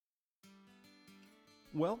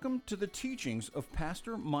Welcome to the teachings of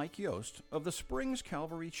Pastor Mike Yost of the Springs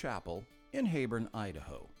Calvary Chapel in Heyburn,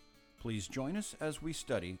 Idaho. Please join us as we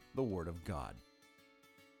study the Word of God.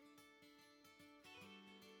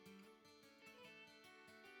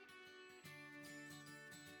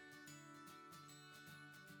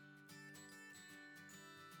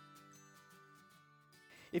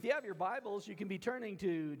 If you have your Bibles, you can be turning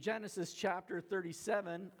to Genesis chapter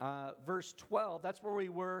 37, verse 12. That's where we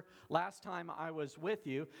were last time I was with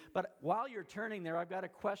you. But while you're turning there, I've got a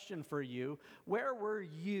question for you. Where were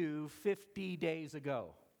you 50 days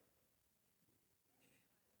ago?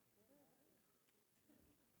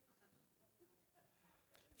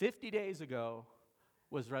 "50 days ago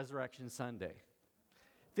was Resurrection Sunday.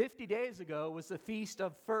 50 days ago was the Feast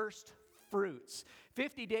of First Fruits.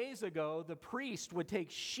 50 days ago, the priest would take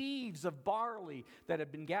sheaves of barley that had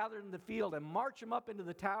been gathered in the field and march them up into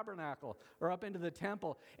the tabernacle or up into the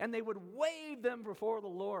temple, and they would wave them before the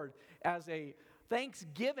Lord as a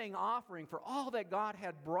thanksgiving offering for all that God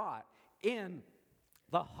had brought in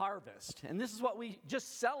the harvest. And this is what we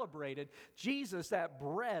just celebrated, Jesus, that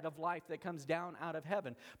bread of life that comes down out of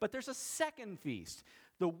heaven. But there's a second feast.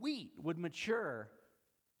 The wheat would mature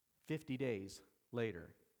 50 days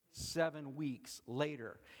later. 7 weeks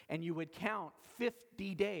later, and you would count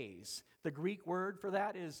 50 days. The Greek word for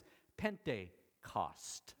that is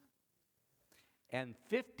Pentecost. And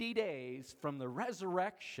 50 days from the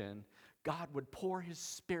resurrection, God would pour His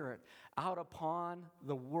Spirit out upon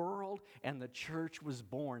the world, and the church was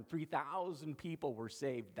born. 3,000 people were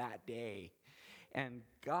saved that day. And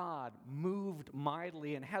God moved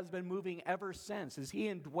mightily and has been moving ever since as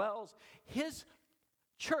He indwells His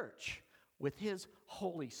church with His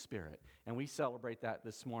Holy Spirit. And we celebrate that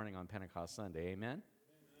this morning on Pentecost Sunday. Amen?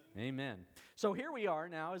 Amen. So here we are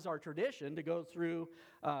now, as our tradition, to go through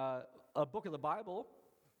a book of the Bible,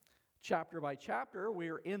 chapter by chapter.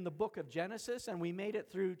 We're in the book of Genesis, and we made it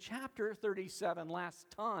through chapter 37 last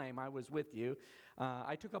time I was with you.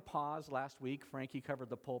 I took a pause last week. Frankie covered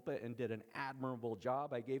the pulpit and did an admirable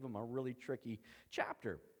job. I gave him a really tricky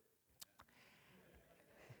chapter.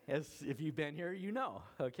 As if you've been here, you know,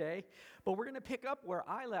 okay? But we're going to pick up where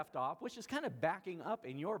I left off, which is kind of backing up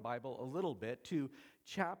in your Bible a little bit to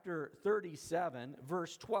chapter 37,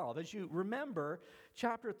 verse 12. As you remember,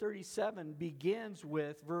 chapter 37 begins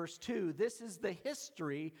with verse 2. This is the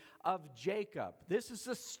history of Jacob. This is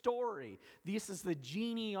the story. This is the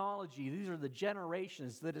genealogy. These are the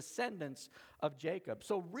generations, the descendants of Jacob.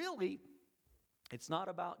 So really, it's not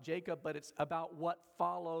about Jacob, but it's about what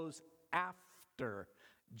follows after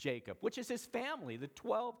Jacob, which is his family, the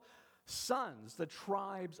 12 sons, the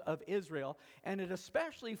tribes of Israel, and it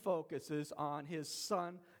especially focuses on his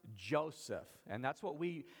son Joseph. And that's what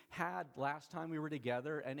we had last time we were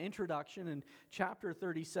together, an introduction in chapter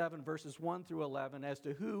 37, verses 1 through 11, as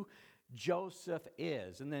to who Joseph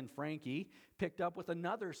is. And then Frankie picked up with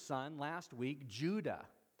another son last week, Judah,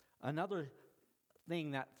 another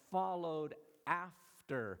thing that followed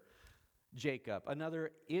after Jacob,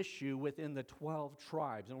 another issue within the 12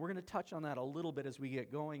 tribes. And we're going to touch on that a little bit as we get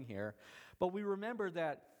going here. But we remember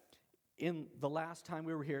that in the last time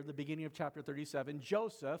we were here, the beginning of chapter 37,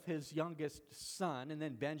 Joseph, his youngest son, and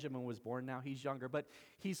then Benjamin was born. Now he's younger, but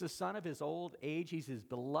he's the son of his old age. He's his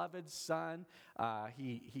beloved son.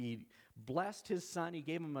 He blessed his son. He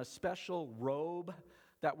gave him a special robe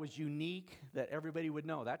that was unique, that everybody would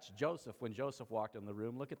know. That's Joseph when Joseph walked in the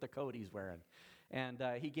room. Look at the coat he's wearing. And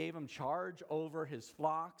he gave him charge over his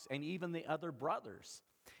flocks and even the other brothers.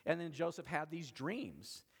 And then Joseph had these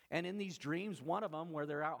dreams. And in these dreams, one of them where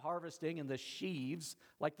they're out harvesting and the sheaves,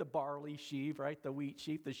 like the barley sheaf, right, the wheat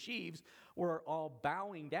sheaf, the sheaves were all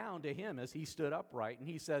bowing down to him as he stood upright. And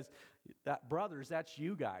he says, brothers, that's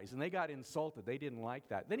you guys. And they got insulted. They didn't like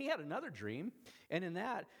that. Then he had another dream. And in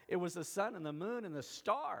that, it was the sun and the moon and the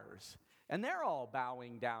stars. And they're all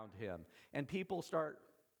bowing down to him. And people start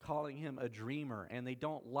calling him a dreamer, and they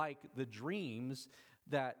don't like the dreams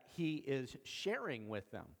that he is sharing with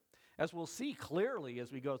them. As we'll see clearly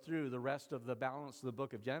as we go through the rest of the balance of the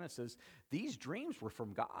book of Genesis, these dreams were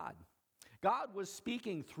from God. God was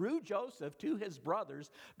speaking through Joseph to his brothers.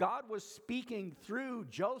 God was speaking through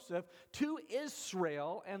Joseph to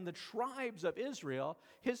Israel and the tribes of Israel,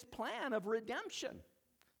 his plan of redemption,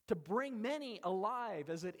 to bring many alive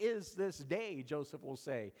as it is this day, Joseph will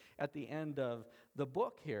say at the end of the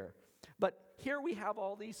book here. But here we have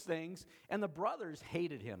all these things, and the brothers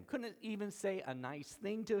hated him. Couldn't even say a nice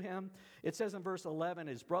thing to him. It says in verse 11,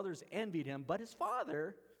 his brothers envied him, but his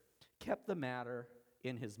father kept the matter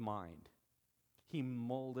in his mind. He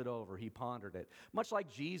mulled it over. He pondered it. Much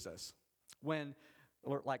like Jesus,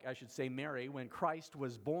 or like I should say Mary, when Christ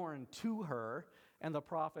was born to her, And the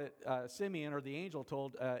prophet Simeon, or the angel,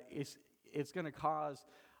 told it's going to cause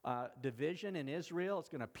division in Israel. It's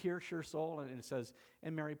going to pierce your soul. And it says,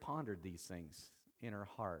 and Mary pondered these things in her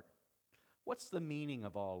heart. What's the meaning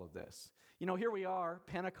of all of this? You know, here we are,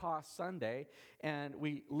 Pentecost Sunday, and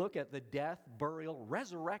we look at the death, burial,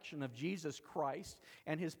 resurrection of Jesus Christ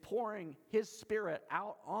and his pouring his Spirit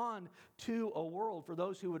out on to a world for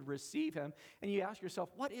those who would receive him. And you ask yourself,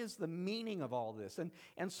 what is the meaning of all this?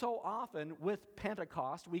 And so often with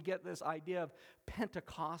Pentecost, we get this idea of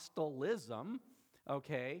Pentecostalism,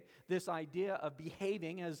 okay? This idea of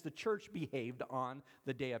behaving as the church behaved on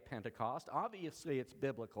the day of Pentecost. Obviously, it's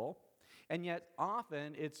biblical. And yet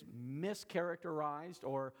often it's mischaracterized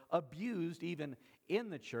or abused even in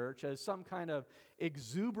the church as some kind of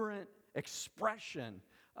exuberant expression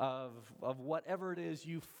of whatever it is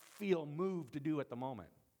you feel moved to do at the moment.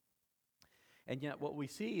 And yet what we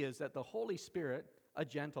see is that the Holy Spirit, a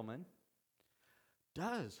gentleman,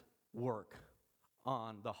 does work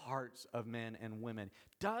on the hearts of men and women,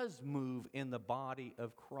 does move in the body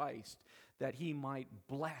of Christ, that he might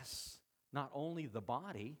bless not only the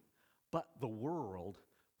body, but the world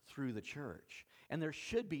through the church. And there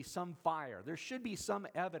should be some fire. There should be some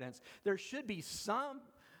evidence. There should be some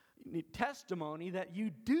testimony that you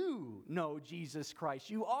do know Jesus Christ.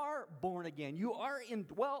 You are born again. You are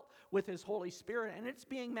indwelt with his Holy Spirit, and it's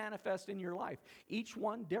being manifest in your life. Each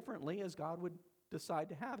one differently as God would decide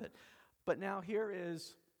to have it. But now here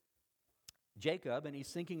is Jacob, and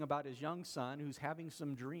he's thinking about his young son who's having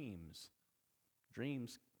some dreams.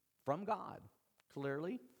 Dreams from God,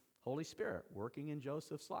 clearly. Holy Spirit working in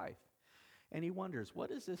Joseph's life. And he wonders,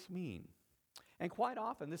 what does this mean? And quite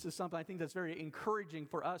often, this is something I think that's very encouraging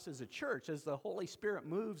for us as a church. As the Holy Spirit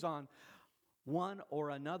moves on one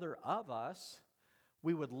or another of us,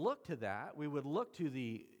 we would look to that. We would look to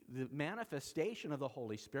the manifestation of the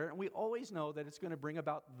Holy Spirit. And we always know that it's going to bring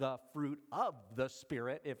about the fruit of the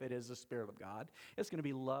Spirit, if it is the Spirit of God. It's going to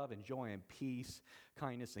be love and joy and peace,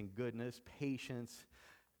 kindness and goodness, patience,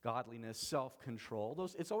 godliness, self-control.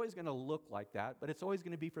 It's always going to look like that, but it's always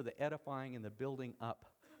going to be for the edifying and the building up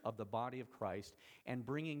of the body of Christ and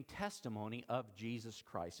bringing testimony of Jesus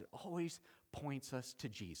Christ. It always points us to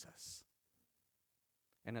Jesus.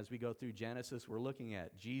 And as we go through Genesis, we're looking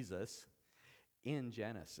at Jesus in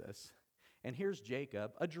Genesis. And here's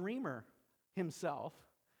Jacob, a dreamer himself,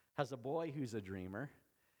 has a boy who's a dreamer.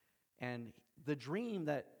 And the dream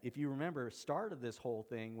that, if you remember, started this whole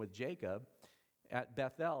thing with Jacob. At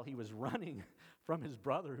Bethel, he was running from his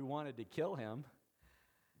brother who wanted to kill him,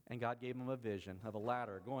 and God gave him a vision of a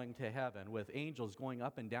ladder going to heaven with angels going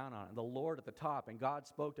up and down on it, and the Lord at the top, and God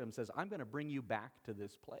spoke to him and says, I'm going to bring you back to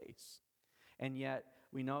this place. And yet,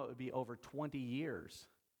 we know it would be over 20 years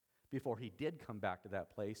before he did come back to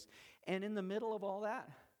that place, and in the middle of all that,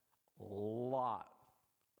 a lot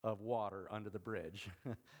of water under the bridge.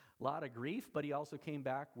 A lot of grief, but he also came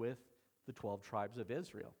back with the 12 tribes of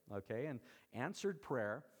Israel, okay, and answered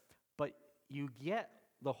prayer, but you get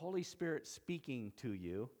the Holy Spirit speaking to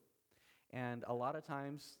you, and a lot of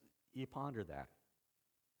times you ponder that.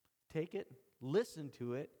 Take it, listen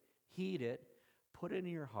to it, heed it, put it in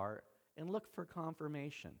your heart, and look for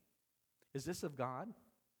confirmation. Is this of God?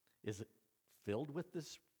 Is it filled with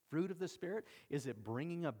this fruit of the Spirit? Is it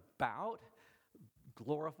bringing about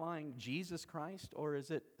glorifying Jesus Christ, or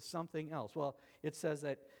is it something else? Well, it says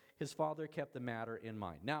that his father kept the matter in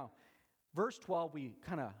mind. Now, verse 12, we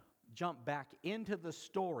kind of jump back into the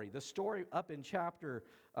story. The story up in chapter,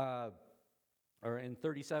 or in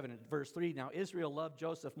 37, verse 3. Now, Israel loved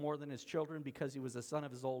Joseph more than his children because he was the son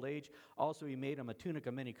of his old age. Also, he made him a tunic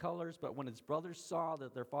of many colors. But when his brothers saw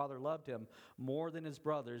that their father loved him more than his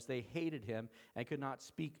brothers, they hated him and could not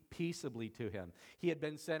speak peaceably to him. He had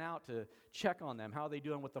been sent out to check on them, how are they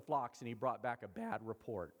doing with the flocks, and he brought back a bad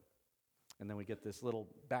report. And then we get this little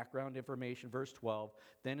background information, verse 12.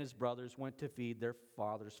 Then his brothers went to feed their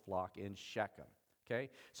father's flock in Shechem. Okay?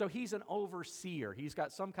 So he's an overseer. He's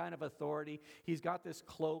got some kind of authority. He's got this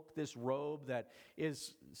cloak, this robe that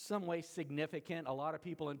is some way significant. A lot of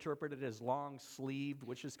people interpret it as long-sleeved,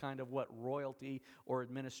 which is kind of what royalty or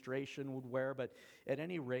administration would wear. But at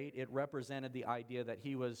any rate, it represented the idea that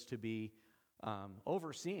he was to be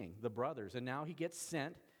overseeing the brothers. And now he gets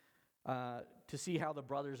sent to see how the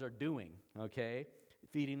brothers are doing, okay,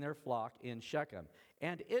 feeding their flock in Shechem.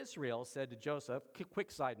 And Israel said to Joseph, quick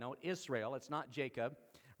side note, Israel, it's not Jacob,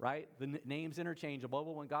 right? The name's interchangeable,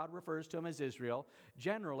 but when God refers to him as Israel,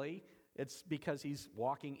 generally it's because he's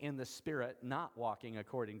walking in the Spirit, not walking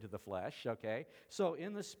according to the flesh, okay? So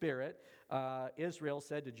in the Spirit, Israel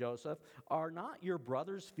said to Joseph, are not your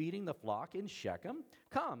brothers feeding the flock in Shechem?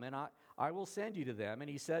 Come, and I will send you to them. And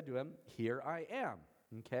he said to him, here I am.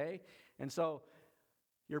 Okay? And so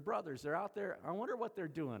your brothers, they're out there. I wonder what they're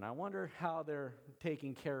doing. I wonder how they're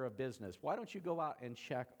taking care of business. Why don't you go out and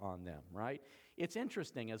check on them, right? It's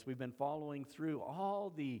interesting as we've been following through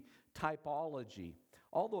all the typology,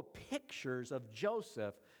 all the pictures of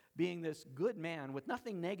Joseph being this good man with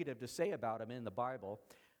nothing negative to say about him in the Bible,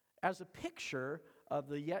 as a picture of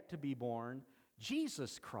the yet-to-be-born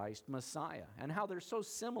Jesus Christ, Messiah, and how they're so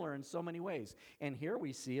similar in so many ways. And here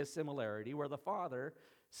we see a similarity where the Father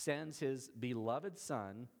sends his beloved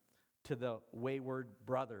Son to the wayward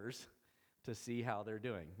brothers to see how they're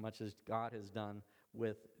doing, much as God has done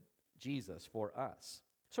with Jesus for us.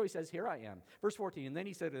 So he says, here I am. Verse 14, and then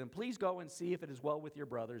he said to them, please go and see if it is well with your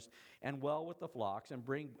brothers and well with the flocks, and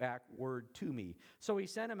bring back word to me. So he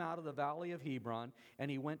sent him out of the valley of Hebron, and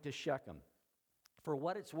he went to Shechem. For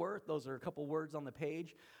what it's worth, those are a couple words on the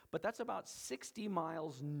page, but that's about 60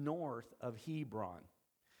 miles north of Hebron.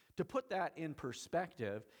 To put that in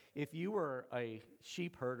perspective, if you were a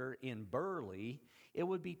sheep herder in Burley, it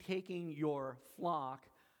would be taking your flock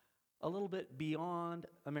a little bit beyond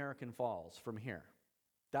American Falls from here.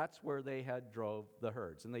 That's where they had drove the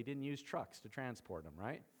herds, and they didn't use trucks to transport them,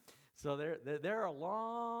 right? So they're a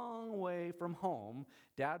long way from home.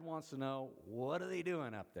 Dad wants to know, what are they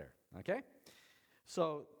doing up there, okay?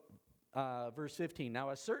 So, verse 15,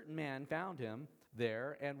 now a certain man found him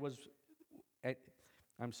there and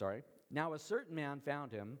now a certain man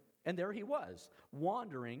found him, and there he was,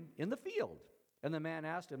 wandering in the field. And the man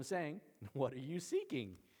asked him, saying, what are you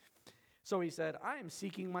seeking? So he said, I am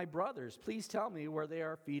seeking my brothers. Please tell me where they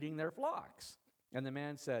are feeding their flocks. And the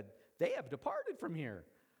man said, they have departed from here,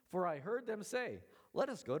 for I heard them say, let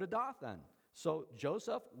us go to Dothan. So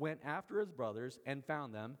Joseph went after his brothers and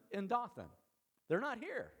found them in Dothan. They're not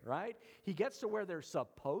here, right? He gets to where they're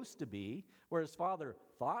supposed to be, where his father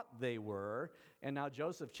thought they were, and now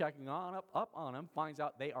Joseph, checking up on them, finds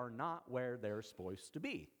out they are not where they're supposed to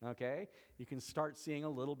be, okay? You can start seeing a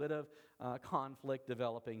little bit of conflict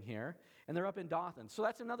developing here, and they're up in Dothan. So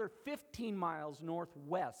that's another 15 miles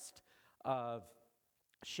northwest of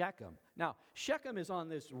Shechem. Now, Shechem is on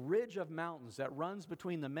this ridge of mountains that runs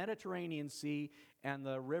between the Mediterranean Sea and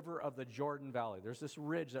the river of the Jordan Valley. There's this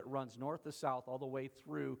ridge that runs north to south all the way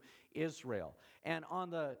through Israel. And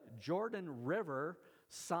on the Jordan River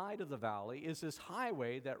side of the valley is this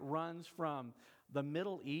highway that runs from the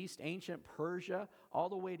Middle East, ancient Persia, all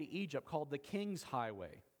the way to Egypt, called the King's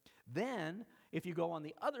Highway. Then, if you go on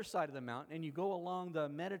the other side of the mountain and you go along the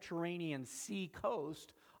Mediterranean Sea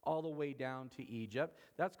coast all the way down to Egypt,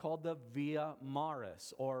 that's called the Via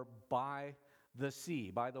Maris, or by the sea,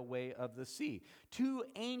 by the way of the sea. Two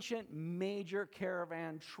ancient major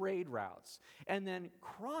caravan trade routes. And then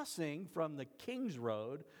crossing from the King's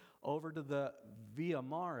Road over to the Via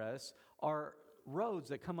Maris are roads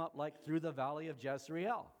that come up like through the valley of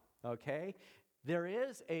Jezreel, okay? There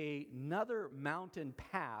is another mountain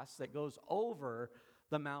pass that goes over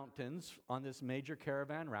the mountains on this major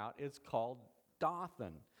caravan route. It's called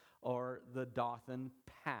Dothan, or the Dothan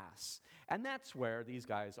Pass. And that's where these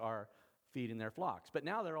guys are feeding their flocks. But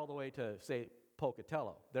now they're all the way to, say,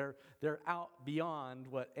 Pocatello. They're out beyond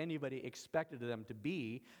what anybody expected them to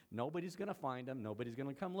be. Nobody's going to find them. Nobody's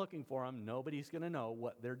going to come looking for them. Nobody's going to know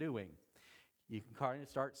what they're doing. You can kind of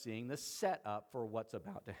start seeing the setup for what's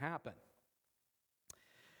about to happen.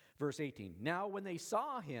 Verse 18, now when they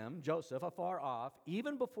saw him, Joseph, afar off,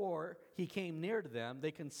 even before he came near to them,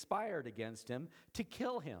 they conspired against him to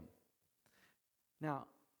kill him. Now,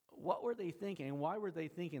 what were they thinking, and why were they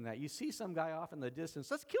thinking that? You see some guy off in the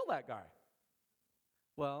distance, let's kill that guy.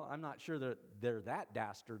 Well, I'm not sure that they're that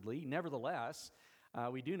dastardly. Nevertheless,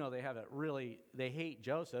 we do know they hate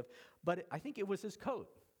Joseph, but I think it was his coat,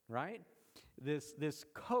 right? This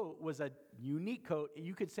coat was a unique coat.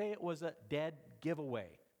 You could say it was a dead giveaway.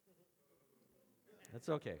 That's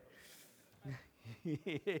okay.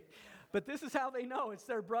 But this is how they know it's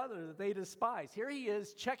their brother that they despise. Here he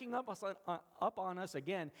is checking up on us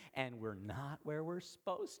again, and we're not where we're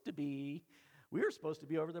supposed to be. We were supposed to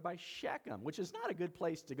be over there by Shechem, which is not a good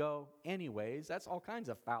place to go anyways. That's all kinds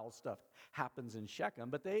of foul stuff happens in Shechem.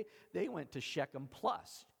 But they went to Shechem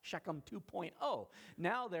plus, Shechem 2.0.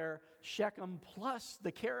 Now they're Shechem plus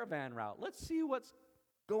the caravan route. Let's see what's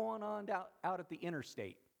going on out at the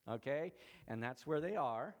interstate. Okay, and that's where they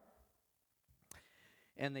are.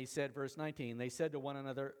 And they said, verse 19, they said to one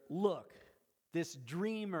another, look, this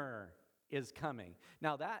dreamer is coming.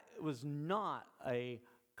 Now that was not a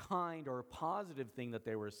kind or positive thing that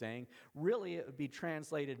they were saying. Really, it would be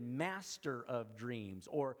translated master of dreams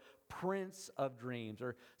or prince of dreams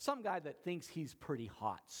or some guy that thinks he's pretty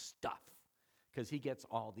hot stuff. because he gets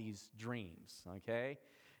all these dreams, okay?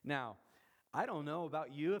 Now, I don't know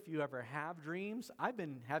about you if you ever have dreams. I've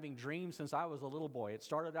been having dreams since I was a little boy. It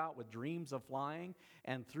started out with dreams of flying,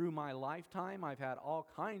 and through my lifetime, I've had all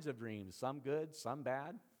kinds of dreams, some good, some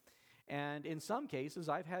bad. And in some cases,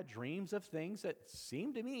 I've had dreams of things that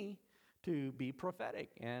seem to me to be prophetic.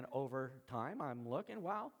 And over time, I'm looking,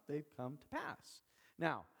 wow, they've come to pass.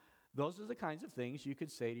 Now, those are the kinds of things you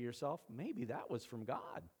could say to yourself, maybe that was from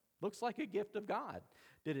God. Looks like a gift of God.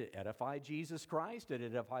 Did it edify Jesus Christ? Did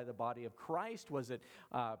it edify the body of Christ? Was it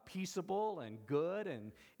peaceable and good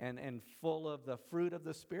and full of the fruit of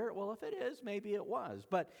the Spirit? Well, if it is, maybe it was.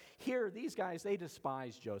 But here, these guys, they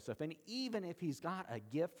despise Joseph. And even if he's got a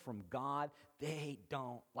gift from God, they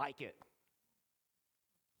don't like it.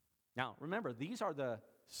 Now, remember, these are the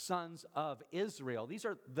sons of Israel. These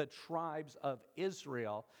are the tribes of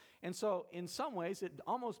Israel. And so, in some ways, it'd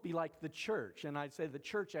almost be like the church. And I'd say the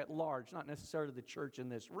church at large, not necessarily the church in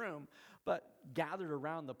this room, but gathered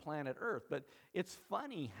around the planet Earth. But it's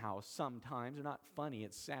funny how sometimes, or not funny,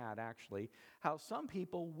 it's sad actually, how some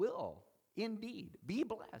people will indeed be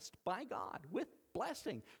blessed by God with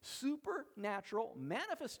blessing, supernatural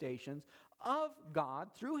manifestations of God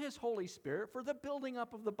through His Holy Spirit for the building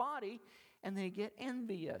up of the body, and they get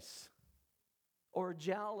envious or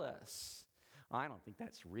jealous. I don't think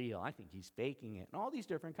that's real. I think he's faking it, and all these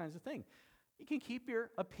different kinds of things. You can keep your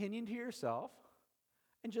opinion to yourself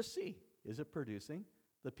and just see, is it producing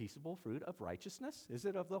the peaceable fruit of righteousness? Is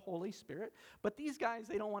it of the Holy Spirit? But these guys,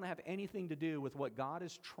 they don't want to have anything to do with what God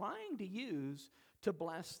is trying to use to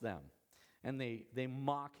bless them. And they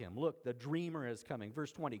mock him. Look, the dreamer is coming.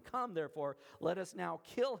 Verse 20, come therefore, let us now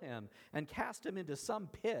kill him and cast him into some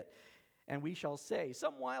pit. And we shall say,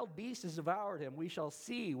 some wild beast has devoured him. We shall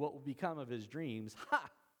see what will become of his dreams. Ha!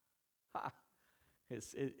 Ha!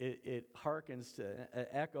 It harkens to an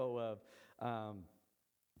echo of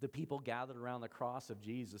the people gathered around the cross of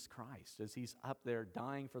Jesus Christ as he's up there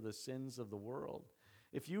dying for the sins of the world.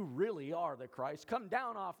 If you really are the Christ, come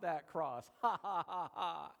down off that cross. Ha, ha, ha,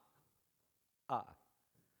 ha. Ah.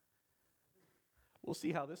 We'll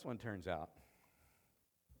see how this one turns out.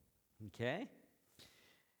 Okay?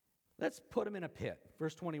 Let's put him in a pit.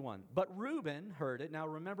 Verse 21. But Reuben heard it. Now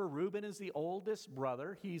remember, Reuben is the oldest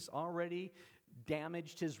brother. He's already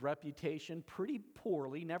damaged his reputation pretty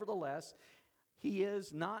poorly. Nevertheless, he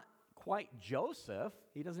is not quite Joseph.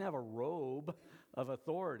 He doesn't have a robe of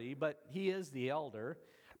authority, but he is the elder.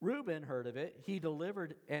 Reuben heard of it. He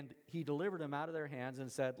delivered him out of their hands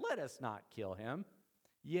and said, let us not kill him.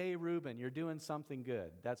 Yea, Reuben, you're doing something good.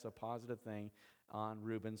 That's a positive thing on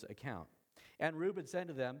Reuben's account. And Reuben said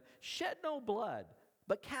to them, shed no blood,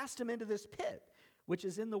 but cast him into this pit, which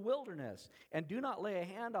is in the wilderness, and do not lay a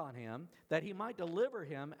hand on him, that he might deliver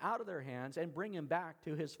him out of their hands and bring him back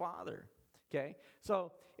to his father. Okay?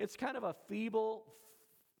 So it's kind of a feeble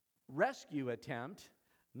rescue attempt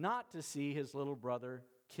not to see his little brother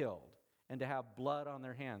killed and to have blood on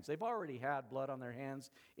their hands. They've already had blood on their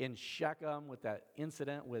hands in Shechem with that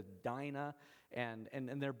incident with Dinah, and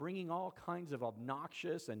they're bringing all kinds of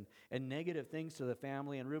obnoxious and negative things to the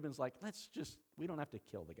family, and Reuben's like, we don't have to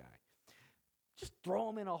kill the guy. Just throw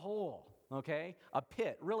him in a hole, okay? A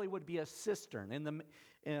pit really would be a cistern. In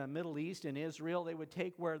the Middle East, in Israel, they would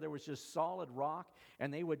take where there was just solid rock,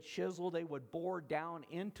 and they would chisel, they would bore down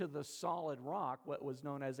into the solid rock what was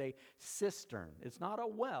known as a cistern. It's not a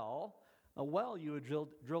well. A well you would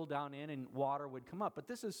drill down in and water would come up. But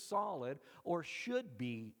this is solid, or should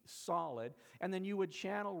be solid, and then you would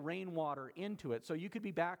channel rainwater into it. So you could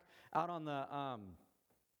be back out on the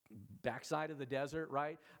backside of the desert,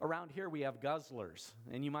 right? Around here we have guzzlers,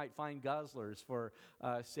 and you might find guzzlers for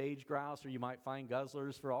sage grouse, or you might find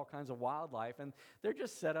guzzlers for all kinds of wildlife, and they're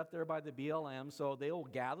just set up there by the BLM, so they'll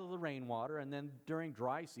gather the rainwater, and then during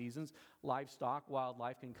dry seasons, livestock,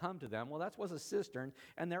 wildlife can come to them. Well, that was a cistern,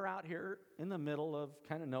 and they're out here in the middle of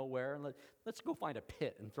kind of nowhere, and let's go find a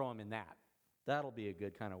pit and throw them in that. That'll be a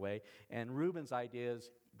good kind of way. And Reuben's idea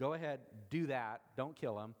is, go ahead, do that, don't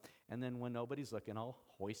kill him, and then when nobody's looking, I'll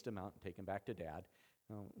hoist him out and take him back to Dad.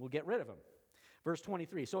 We'll get rid of him. Verse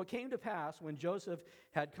 23, so it came to pass when Joseph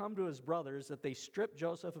had come to his brothers that they stripped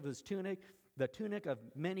Joseph of his tunic, the tunic of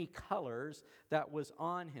many colors that was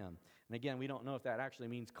on him. And again, we don't know if that actually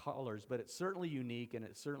means colors, but it's certainly unique and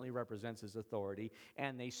it certainly represents his authority.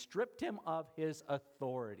 And they stripped him of his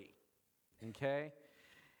authority. Okay?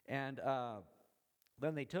 And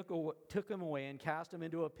Then they took him away and cast him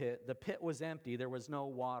into a pit. The pit was empty. There was no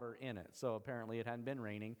water in it. So apparently it hadn't been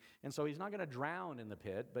raining. And so he's not going to drown in the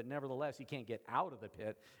pit, but nevertheless, he can't get out of the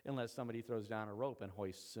pit unless somebody throws down a rope and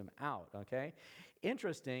hoists him out, okay?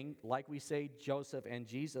 Interesting, like we say Joseph and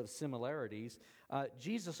Jesus similarities,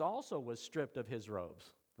 Jesus also was stripped of his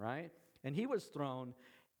robes, right? And he was thrown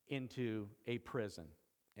into a prison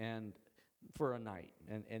and for a night.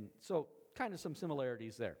 And so kind of some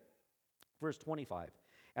similarities there. Verse 25,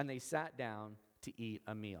 and they sat down to eat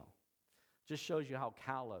a meal. Just shows you how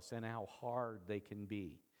callous and how hard they can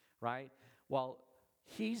be, right? While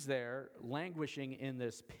he's there languishing in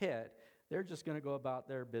this pit, they're just going to go about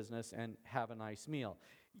their business and have a nice meal.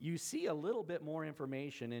 You see a little bit more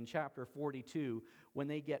information in chapter 42 when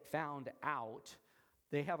they get found out.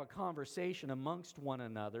 They have a conversation amongst one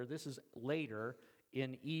another. This is later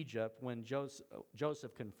in Egypt when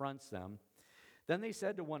Joseph confronts them. Then they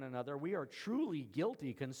said to one another, "We are truly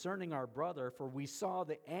guilty concerning our brother, for we saw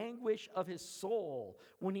the anguish of his soul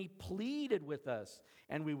when he pleaded with us,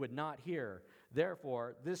 and we would not hear.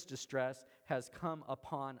 Therefore, this distress has come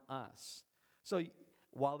upon us." So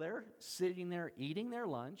while they're sitting there eating their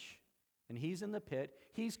lunch, and he's in the pit,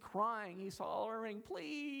 he's crying, he's hollering,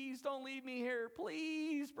 "Please don't leave me here.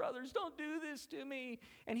 Please, brothers, don't do this to me."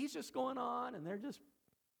 And he's just going on, and they're just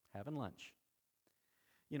having lunch.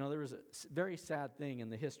 You know, there was a very sad thing in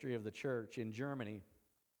the history of the church in Germany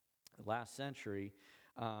last century.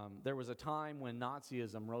 There was a time when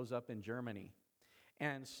Nazism rose up in Germany.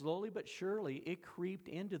 And slowly but surely, it creeped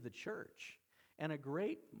into the church. And a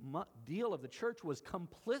great deal of the church was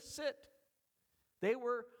complicit. They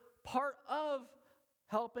were part of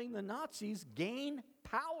helping the Nazis gain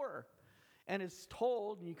power. And it's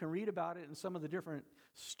told, and you can read about it in some of the different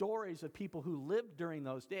stories of people who lived during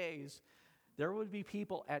those days, there would be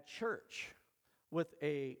people at church with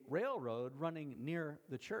a railroad running near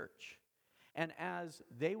the church. And as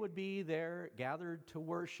they would be there gathered to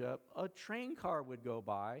worship, a train car would go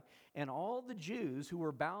by, and all the Jews who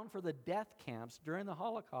were bound for the death camps during the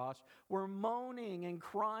Holocaust were moaning and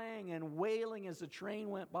crying and wailing as the train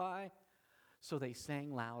went by. So they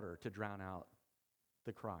sang louder to drown out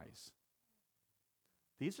the cries.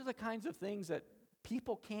 These are the kinds of things that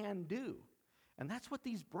people can do. And that's what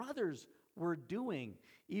these brothers were doing,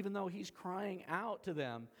 even though he's crying out to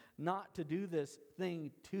them not to do this thing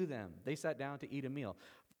to them. They sat down to eat a meal.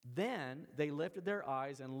 Then they lifted their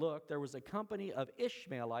eyes and looked. There was a company of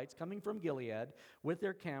Ishmaelites coming from Gilead with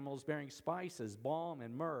their camels bearing spices, balm,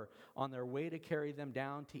 and myrrh on their way to carry them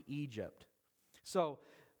down to Egypt. So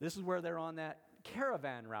this is where they're on that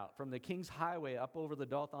caravan route from the King's Highway up over the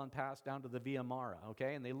Dothan Pass down to the Via Mara,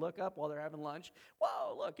 okay? And they look up while they're having lunch.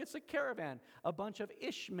 Whoa, look, it's a caravan. A bunch of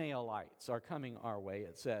Ishmaelites are coming our way,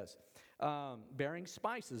 it says, bearing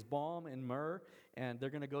spices, balm and myrrh, and they're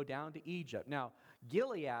going to go down to Egypt. Now,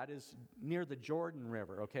 Gilead is near the Jordan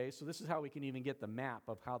River, okay? So this is how we can even get the map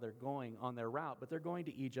of how they're going on their route. But they're going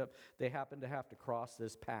to Egypt. They happen to have to cross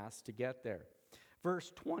this pass to get there.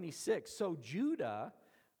 Verse 26, so Judah,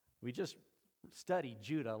 we just studied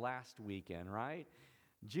Judah last weekend, right?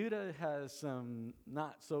 Judah has some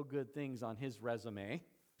not so good things on his resume,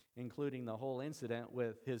 including the whole incident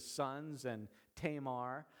with his sons and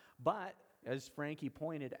Tamar. But as Frankie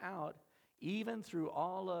pointed out, even through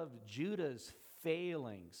all of Judah's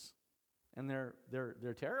failings, and they're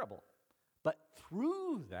terrible, but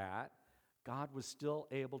through that, God was still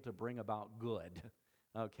able to bring about good,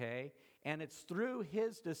 okay? And it's through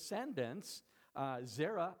his descendants,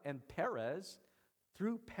 Zerah and Perez,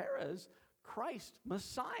 through Perez, Christ,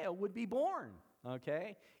 Messiah, would be born,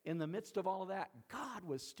 okay? In the midst of all of that, God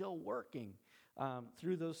was still working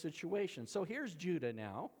through those situations. So here's Judah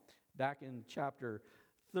now, back in chapter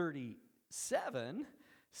 37,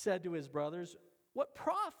 said to his brothers, "What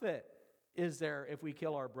profit is there if we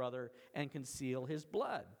kill our brother and conceal his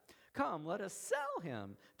blood? Come, let us sell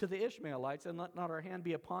him to the Ishmaelites, and let not our hand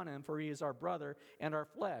be upon him, for he is our brother and our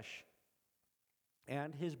flesh."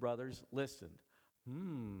 And his brothers listened.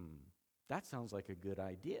 That sounds like a good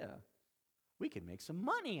idea. We can make some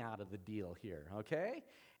money out of the deal here, okay?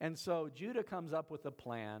 And so Judah comes up with a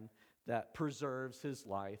plan that preserves his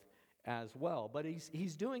life as well. But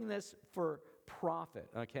he's doing this for profit,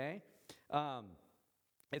 okay?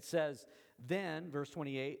 It says, then, verse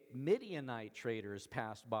 28, Midianite traders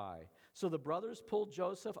passed by. So the brothers pulled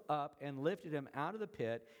Joseph up and lifted him out of the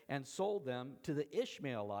pit and sold them to the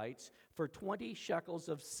Ishmaelites for 20 shekels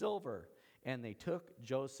of silver. And they took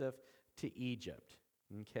Joseph to Egypt.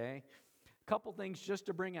 Okay? A couple things just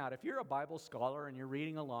to bring out. If you're a Bible scholar and you're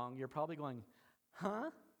reading along, you're probably going, huh?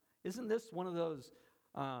 Isn't this one of those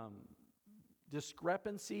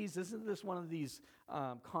discrepancies? Isn't this one of these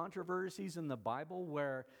controversies in the Bible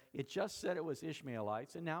where it just said it was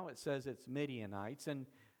Ishmaelites and now it says it's Midianites, and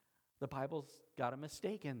the Bible's got a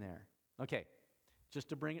mistake in there? Okay, just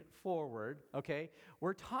to bring it forward, okay,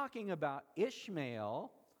 we're talking about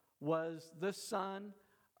Ishmael was the son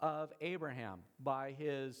of Abraham by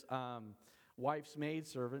his wife's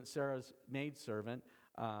maidservant, Sarah's maidservant,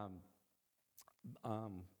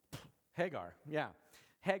 Hagar. Yeah,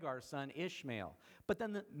 Hagar's son Ishmael. But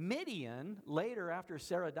then the Midian, later after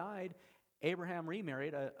Sarah died, Abraham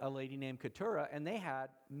remarried a lady named Keturah, and they had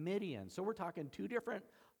Midian. So we're talking two different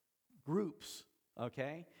groups,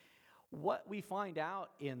 okay? What we find out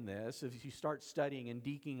in this, if you start studying and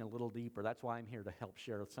digging a little deeper, that's why I'm here to help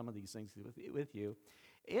share some of these things with you.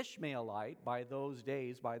 Ishmaelite, by those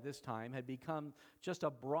days, by this time, had become just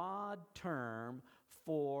a broad term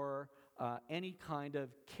for any kind of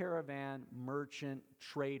caravan merchant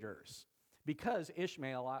traders. Because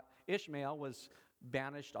Ishmael was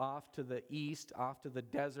banished off to the east, off to the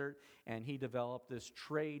desert, and he developed this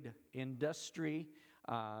trade industry,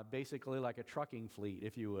 basically like a trucking fleet,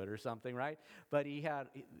 if you would, or something, right? But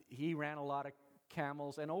he ran a lot of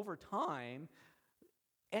camels, and over time,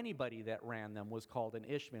 anybody that ran them was called an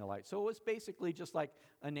Ishmaelite. So it was basically just like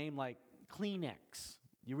a name like Kleenex.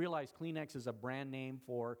 You realize Kleenex is a brand name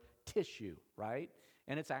for tissue, right?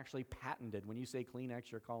 And it's actually patented. When you say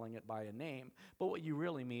Kleenex, you're calling it by a name. But what you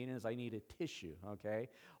really mean is I need a tissue, okay?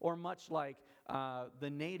 Or much like the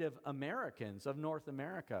Native Americans of North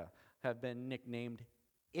America have been nicknamed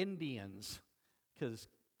Indians because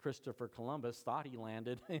Christopher Columbus thought he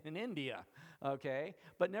landed in India, okay?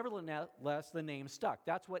 But nevertheless, the name stuck.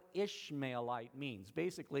 That's what Ishmaelite means,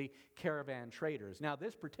 basically caravan traders. Now,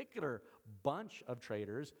 this particular bunch of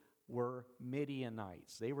traders were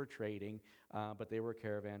Midianites. They were trading, but they were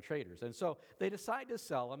caravan traders. And so they decide to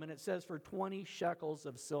sell them, and it says for 20 shekels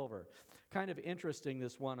of silver. Kind of interesting,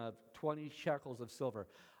 this one of 20 shekels of silver.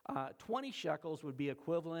 20 shekels would be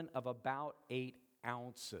equivalent of about 8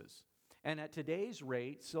 ounces. And at today's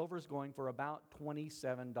rate, silver is going for about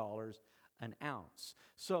 $27 an ounce.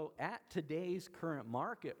 So at today's current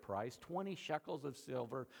market price, 20 shekels of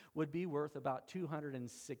silver would be worth about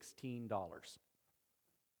 $216.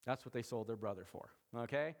 That's what they sold their brother for,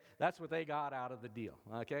 okay? That's what they got out of the deal,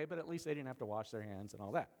 okay? But at least they didn't have to wash their hands and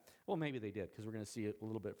all that. Well, maybe they did, because we're going to see it a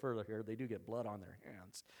little bit further here. They do get blood on their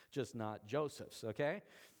hands, just not Joseph's, okay?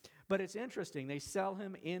 But it's interesting. They sell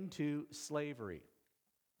him into slavery.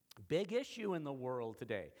 Big issue in the world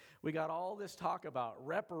today. We got all this talk about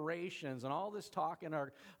reparations and all this talk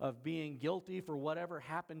of being guilty for whatever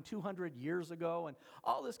happened 200 years ago and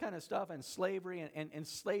all this kind of stuff, and slavery and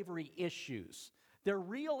slavery issues. They're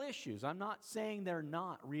real issues. I'm not saying they're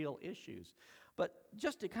not real issues. But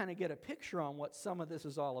just to kind of get a picture on what some of this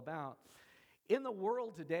is all about, in the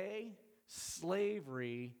world today,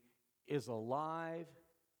 slavery is alive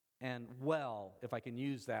and well, if I can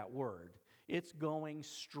use that word. It's going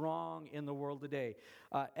strong in the world today.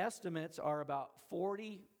 Estimates are about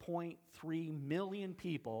 40.3 million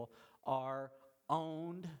people are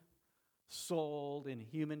owned, sold in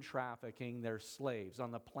human trafficking. They're slaves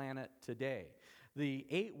on the planet today. The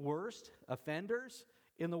 8 worst offenders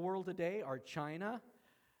in the world today are China,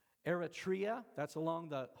 Eritrea, that's along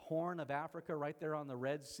the Horn of Africa, right there on the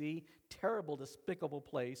Red Sea. Terrible, despicable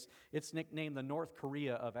place. It's nicknamed the North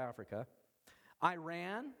Korea of Africa.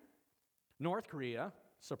 Iran, North Korea,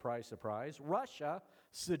 surprise, surprise, Russia,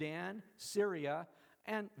 Sudan, Syria,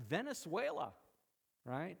 and Venezuela,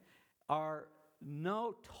 right, are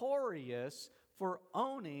notorious for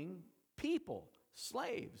owning people,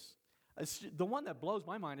 slaves. The one that blows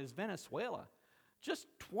my mind is Venezuela. Just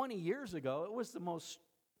 20 years ago, it was the most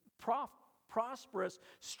prosperous,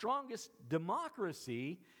 strongest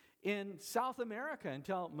democracy in South America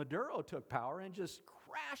until Maduro took power and just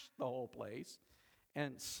crashed the whole place.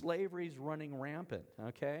 And slavery's running rampant,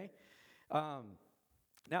 okay?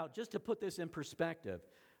 Now, just to put this in perspective,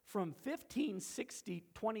 from 1526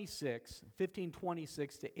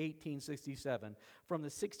 to 1867, from the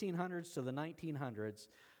 1600s to the 1900s,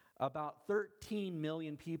 about 13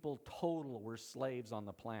 million people total were slaves on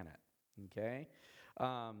the planet, okay?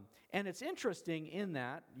 And it's interesting in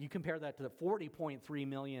that, you compare that to the 40.3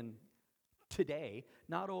 million today,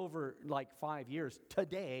 not over like 5 years,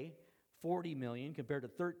 today, 40 million compared to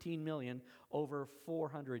 13 million over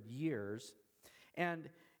 400 years. And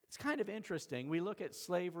it's kind of interesting. We look at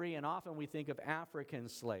slavery and often we think of African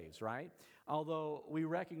slaves, right? Although we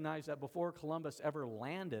recognize that before Columbus ever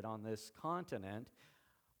landed on this continent,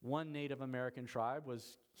 one Native American tribe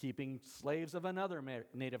was keeping slaves of another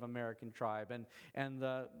Native American tribe, and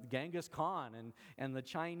the Genghis Khan and the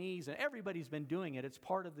Chinese, and everybody's been doing it. It's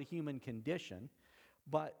part of the human condition.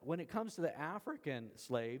 But when it comes to the African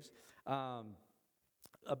slaves,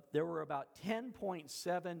 there were about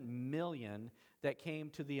 10.7 million that came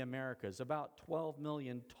to the Americas, about 12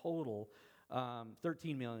 million total,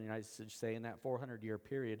 13 million, I should say, in that 400-year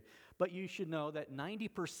period. But you should know that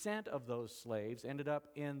 90% of those slaves ended up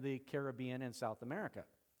in the Caribbean and South America,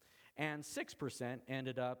 and 6%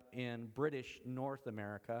 ended up in British North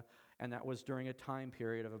America, and that was during a time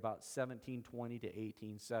period of about 1720 to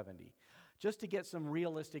 1870. Just to get some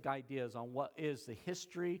realistic ideas on what is the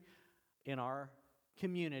history in our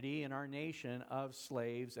community, in our nation, of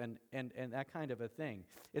slaves and that kind of a thing.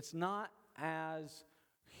 It's not as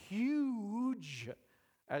huge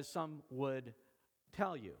as some would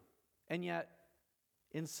tell you. And yet,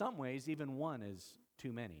 in some ways, even one is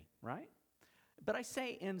too many, right? But I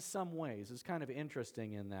say in some ways. It's kind of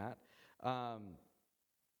interesting in that.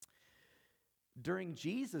 During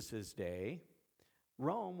Jesus' day,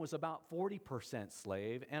 Rome was about 40%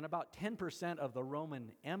 slave, and about 10% of the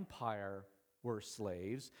Roman Empire were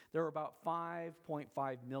slaves. There were about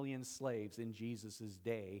 5.5 million slaves in Jesus'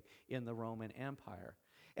 day in the Roman Empire.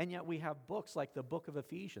 And yet we have books like the book of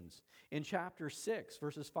Ephesians in chapter 6,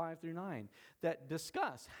 verses 5 through 9, that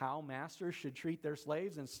discuss how masters should treat their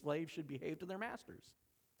slaves and slaves should behave to their masters.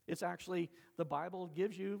 It's actually, the Bible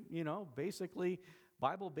gives you, basically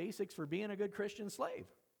Bible basics for being a good Christian slave.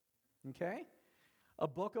 Okay? A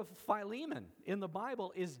book of Philemon in the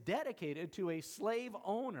Bible is dedicated to a slave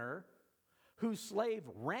owner whose slave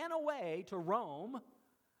ran away to Rome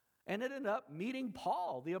and ended up meeting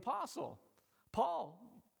Paul, the apostle. Paul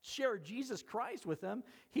shared Jesus Christ with him.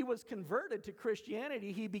 He was converted to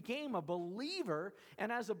Christianity. He became a believer.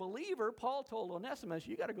 And as a believer, Paul told Onesimus,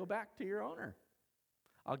 you got to go back to your owner.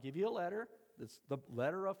 I'll give you a letter. It's the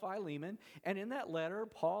letter of Philemon. And in that letter,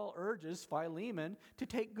 Paul urges Philemon to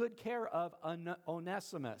take good care of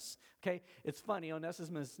Onesimus. Okay, it's funny.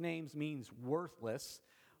 Onesimus' name means worthless,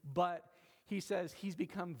 but he says he's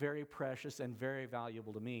become very precious and very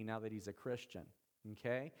valuable to me now that he's a Christian.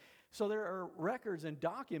 Okay? So there are records and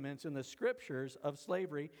documents in the scriptures of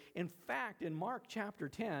slavery. In fact, in Mark chapter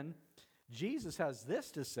 10, Jesus has this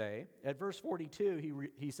to say. At verse 42,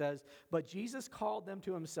 he says, "But Jesus called them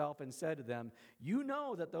to himself and said to them, 'You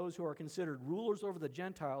know that those who are considered rulers over the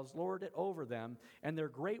Gentiles lord it over them, and their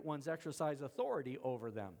great ones exercise authority over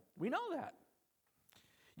them.'" We know that.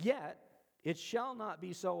 "Yet it shall not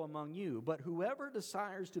be so among you, but whoever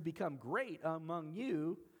desires to become great among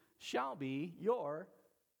you shall be your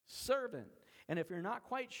servant." And if you're not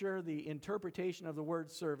quite sure the interpretation of the word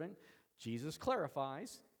servant, Jesus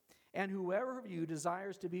clarifies, "And whoever of you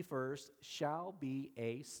desires to be first shall be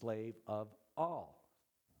a slave of all."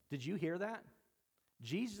 Did you hear that?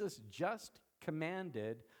 Jesus just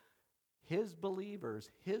commanded his believers,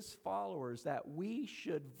 his followers, that we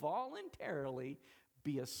should voluntarily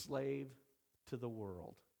be a slave to the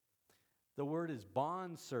world. The word is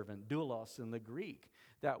bondservant, doulos in the Greek,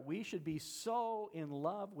 that we should be so in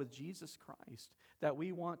love with Jesus Christ that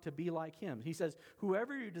we want to be like him. He says,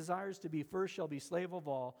 "Whoever desires to be first shall be slave of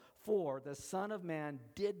all, for the Son of Man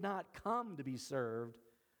did not come to be served,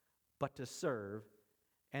 but to serve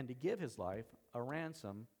and to give his life a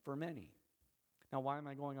ransom for many." Now, why am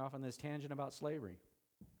I going off on this tangent about slavery?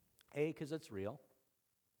 A, because it's real.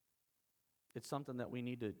 It's something that we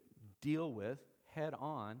need to deal with head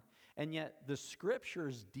on. And yet the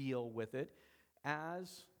scriptures deal with it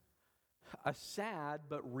as a sad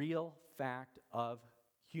but real fact of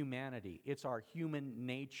humanity. It's our human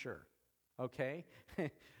nature, okay?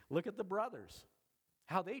 Look at the brothers,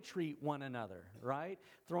 how they treat one another, right?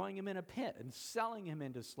 Throwing him in a pit and selling him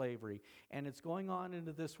into slavery. And it's going on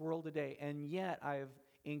into this world today. And yet I've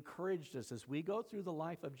encouraged us as we go through the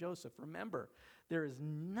life of Joseph. Remember, there is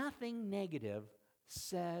nothing negative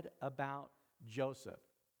said about Joseph.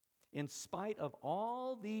 In spite of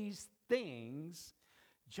all these things,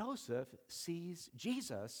 Joseph sees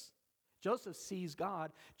Jesus. Joseph sees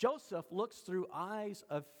God. Joseph looks through eyes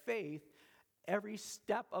of faith every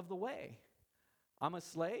step of the way. I'm a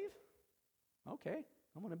slave? Okay,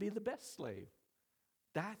 I'm going to be the best slave.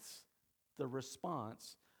 That's the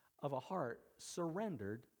response of a heart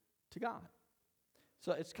surrendered to God.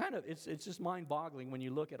 So it's just mind-boggling when you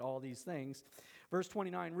look at all these things. Verse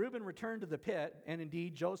 29, Reuben returned to the pit, and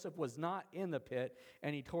indeed Joseph was not in the pit,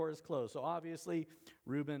 and he tore his clothes. So obviously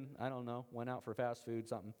Reuben, went out for fast food,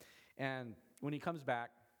 something. And when he comes back,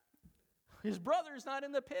 his brother's not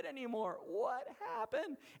in the pit anymore. What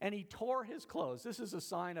happened? And he tore his clothes. This is a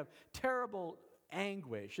sign of terrible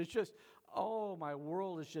anguish. It's just, oh, my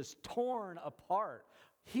world is just torn apart.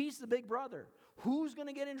 He's the big brother. Who's going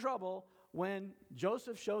to get in trouble when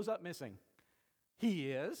Joseph shows up missing?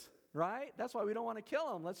 He is, right? That's why we don't want to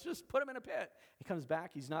kill him. Let's just put him in a pit. He comes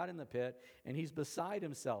back, he's not in the pit, and he's beside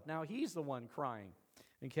himself. Now he's the one crying,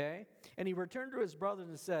 okay? And he returned to his brothers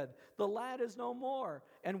and said, the lad is no more,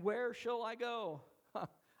 and where shall I go?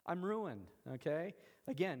 I'm ruined, okay?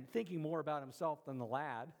 Again, thinking more about himself than the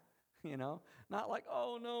lad, you know? Not like,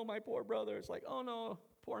 oh no, my poor brother. It's like, oh no,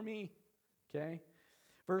 poor me, okay?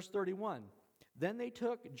 Verse 31, then they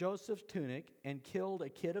took Joseph's tunic and killed a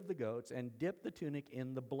kid of the goats and dipped the tunic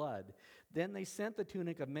in the blood. Then they sent the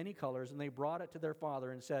tunic of many colors, and they brought it to their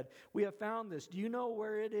father and said, we have found this. Do you know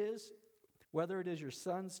where it is, whether it is your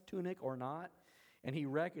son's tunic or not? And he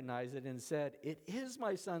recognized it and said, it is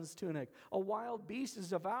my son's tunic. A wild beast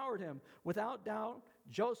has devoured him. Without doubt,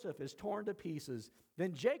 Joseph is torn to pieces.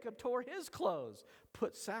 Then Jacob tore his clothes,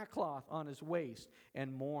 put sackcloth on his waist,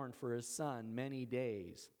 and mourned for his son many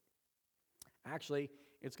days. Actually,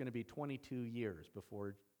 it's going to be 22 years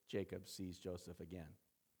before Jacob sees Joseph again.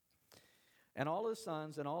 And all his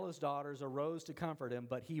sons and all his daughters arose to comfort him,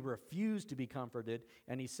 but he refused to be comforted.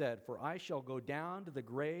 And he said, for I shall go down to the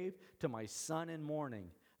grave to my son in mourning.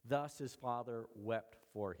 Thus his father wept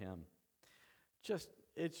for him.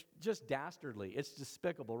 It's just dastardly. It's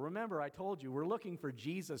despicable. Remember, I told you, we're looking for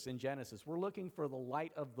Jesus in Genesis. We're looking for the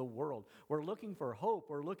light of the world. We're looking for hope.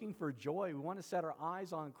 We're looking for joy. We want to set our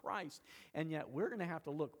eyes on Christ. And yet we're going to have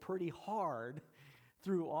to look pretty hard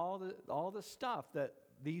through all the stuff that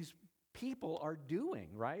these people are doing,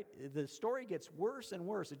 right? The story gets worse and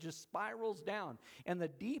worse. It just spirals down. And the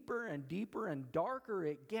deeper and deeper and darker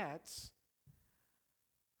it gets,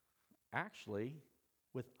 actually,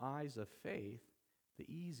 with eyes of faith,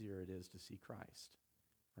 the easier it is to see Christ,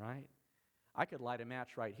 right? I could light a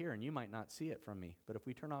match right here and you might not see it from me, but if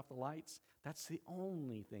we turn off the lights, that's the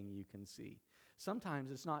only thing you can see.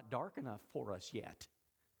 Sometimes it's not dark enough for us yet.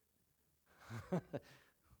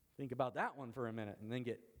 Think about that one for a minute and then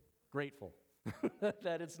get grateful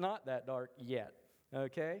that it's not that dark yet,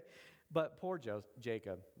 okay? But poor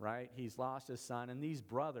Jacob, right? He's lost his son, and these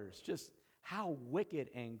brothers, just how wicked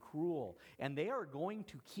and cruel. And they are going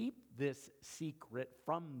to keep this secret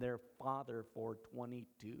from their father for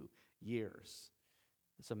 22 years.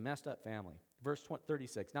 It's a messed up family. Verse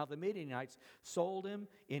 36, now the Midianites sold him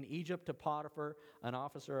in Egypt to Potiphar, an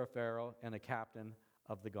officer of Pharaoh and a captain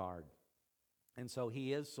of the guard. And so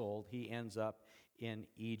he is sold. He ends up in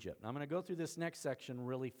Egypt. Now I'm going to go through this next section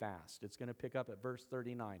really fast. It's going to pick up at verse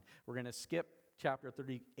 39. We're going to skip chapter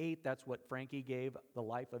 38, that's what Frankie gave the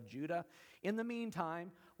life of Judah. In the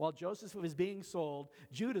meantime, while Joseph was being sold,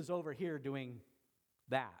 Judah's over here doing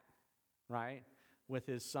that, right? With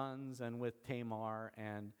his sons and with Tamar,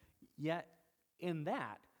 and yet in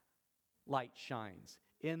that, light shines.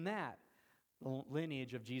 In that, the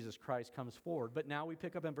lineage of Jesus Christ comes forward. But now we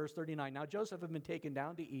pick up in verse 39. Now Joseph had been taken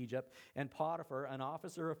down to Egypt, and Potiphar, an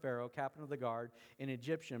officer of Pharaoh, captain of the guard, an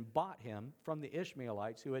Egyptian, bought him from the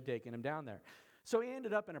Ishmaelites who had taken him down there. So he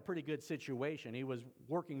ended up in a pretty good situation. He was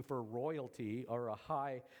working for royalty or a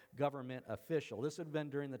high government official. This had been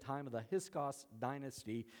during the time of the Hyksos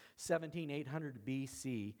dynasty, 17800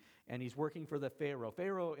 BC, and he's working for the Pharaoh.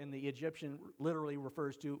 Pharaoh in the Egyptian literally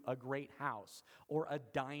refers to a great house or a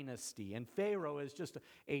dynasty. And Pharaoh is just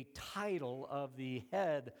a title of the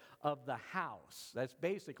head of the house. That's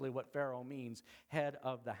basically what Pharaoh means, head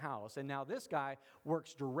of the house. And now this guy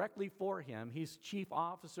works directly for him. He's chief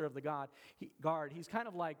officer of the guard. He's kind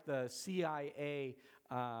of like the CIA,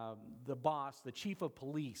 the boss, the chief of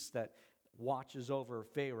police that watches over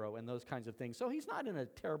Pharaoh and those kinds of things. So he's not in a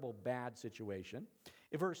terrible bad situation.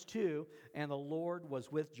 In verse 2, and the Lord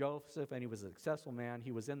was with Joseph, and he was a successful man.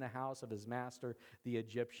 He was in the house of his master, the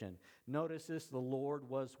Egyptian. Notice this, the Lord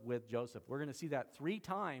was with Joseph. We're going to see that 3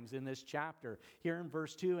 times in this chapter, here in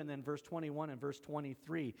verse 2 and then verse 21 and verse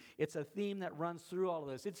 23. It's a theme that runs through all of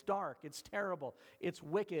this. It's dark, it's terrible, it's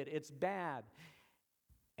wicked, it's bad.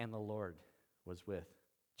 And the Lord was with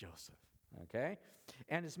Joseph. Okay?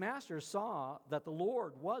 And his master saw that the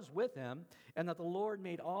Lord was with him and that the Lord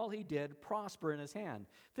made all he did prosper in his hand.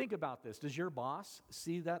 Think about this. Does your boss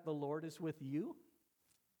see that the Lord is with you?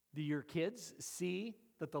 Do your kids see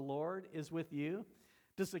that the Lord is with you?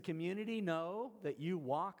 Does the community know that you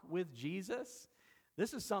walk with Jesus?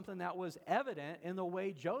 This is something that was evident in the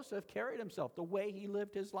way Joseph carried himself, the way he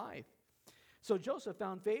lived his life. So Joseph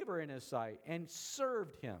found favor in his sight and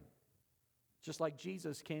served him, just like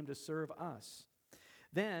Jesus came to serve us.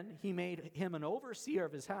 Then he made him an overseer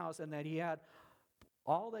of his house, and that he had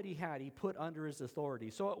All that he had, he put under his authority.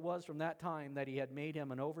 So it was from that time that he had made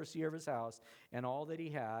him an overseer of his house and all that he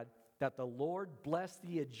had, that the Lord blessed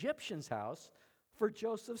the Egyptian's house for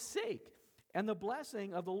Joseph's sake. And the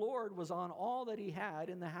blessing of the Lord was on all that he had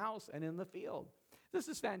in the house and in the field. This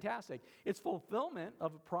is fantastic. It's fulfillment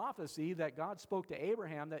of a prophecy that God spoke to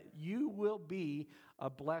Abraham, that you will be a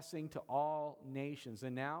blessing to all nations.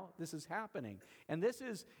 And now this is happening. And this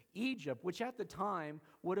is Egypt, which at the time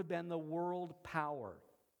would have been the world power,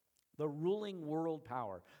 the ruling world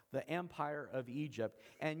power, the empire of Egypt.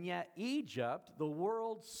 And yet Egypt, the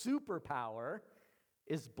world superpower,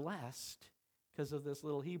 is blessed because of this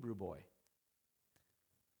little Hebrew boy.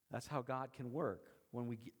 That's how God can work, when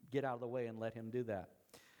we get out of the way and let him do that.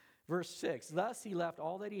 Verse 6, thus he left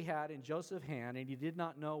all that he had in Joseph's hand, and he did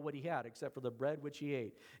not know what he had except for the bread which he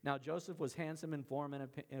ate. Now Joseph was handsome in form and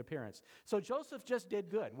in appearance. So Joseph just did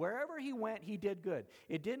good. Wherever he went, he did good.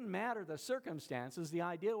 It didn't matter the circumstances. The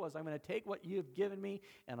idea was, I'm going to take what you've given me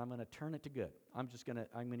and I'm going to turn it to good. I'm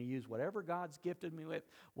going to use whatever God's gifted me with,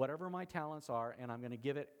 whatever my talents are, and I'm going to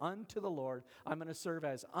give it unto the Lord. I'm going to serve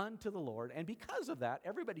as unto the Lord. And because of that,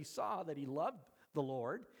 everybody saw that he loved the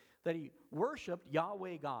Lord, that he worshiped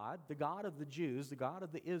Yahweh God, the God of the Jews, the God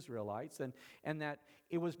of the Israelites, and that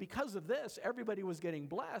it was because of this, everybody was getting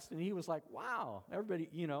blessed, and he was like, wow, everybody,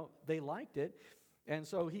 they liked it, and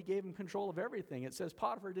so he gave him control of everything. It says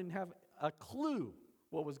Potiphar didn't have a clue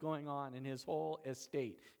what was going on in his whole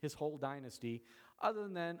estate, his whole dynasty, other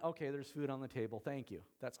than, okay, there's food on the table, thank you.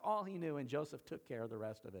 That's all he knew, and Joseph took care of the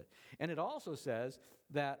rest of it. And it also says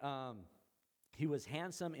that he was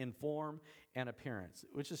handsome in form and appearance,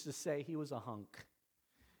 which is to say he was a hunk.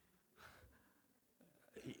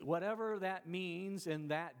 Whatever that means in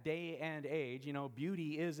that day and age,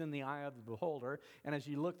 beauty is in the eye of the beholder. And as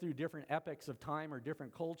you look through different epochs of time or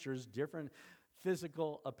different cultures, different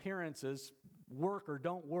physical appearances work or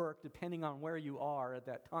don't work depending on where you are at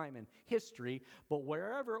that time in history. But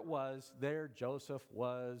wherever it was, there Joseph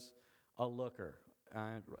was a looker.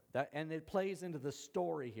 And it plays into the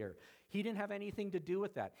story here. He didn't have anything to do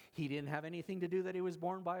with that. He didn't have anything to do that he was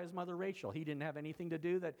born by his mother Rachel. He didn't have anything to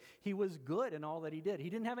do that he was good in all that he did. He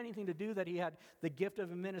didn't have anything to do that he had the gift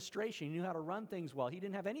of administration. He knew how to run things well. He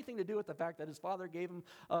didn't have anything to do with the fact that his father gave him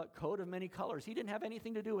a coat of many colors. He didn't have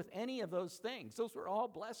anything to do with any of those things. Those were all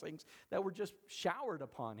blessings that were just showered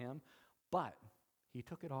upon him. But he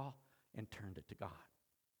took it all and turned it to God.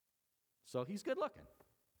 So he's good looking,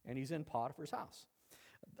 and he's in Potiphar's house.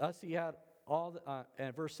 Thus he had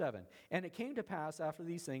verse 7, and it came to pass after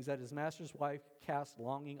these things that his master's wife cast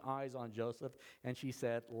longing eyes on Joseph, and she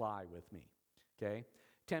said, lie with me. Okay?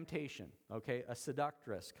 Temptation. Okay? A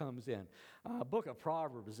seductress comes in. Book of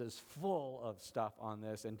Proverbs is full of stuff on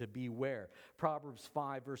this, and to beware. Proverbs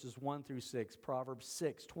 5, verses 1 through 6. Proverbs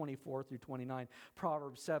 6, 24 through 29.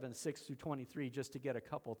 Proverbs 7, 6 through 23, just to get a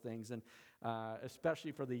couple things, and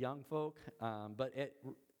especially for the young folk.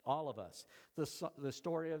 All of us. The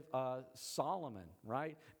story of Solomon,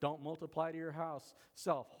 right? Don't multiply to your house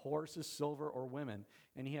self horses, silver, or women.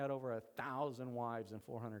 And he had over 1,000 wives and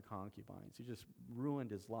 400 concubines. He just ruined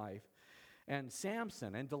his life. And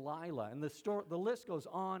Samson and Delilah, and the list goes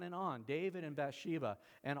on and on. David and Bathsheba,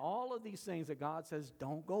 and all of these things that God says,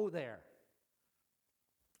 don't go there.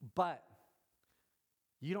 But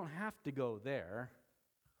you don't have to go there.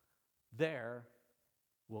 There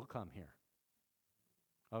will come here.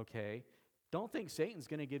 Okay? Don't think Satan's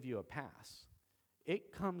going to give you a pass.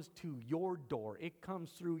 It comes to your door. It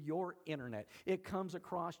comes through your internet. It comes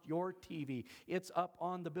across your TV. It's up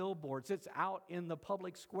on the billboards. It's out in the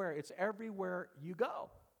public square. It's everywhere you go.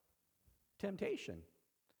 Temptation.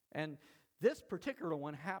 And this particular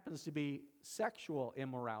one happens to be sexual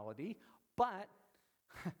immorality, but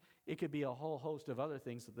it could be a whole host of other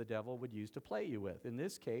things that the devil would use to play you with. In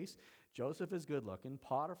this case, Joseph is good looking.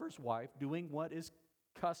 Potiphar's wife doing what is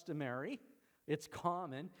customary. It's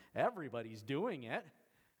common. Everybody's doing it.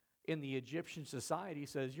 In the Egyptian society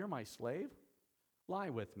says, you're my slave. Lie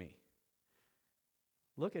with me.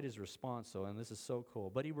 Look at his response, though, and this is so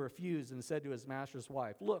cool. But he refused and said to his master's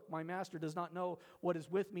wife, look, my master does not know what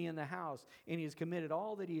is with me in the house, and he has committed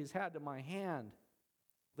all that he has had to my hand.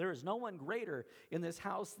 There is no one greater in this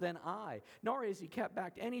house than I, nor has he kept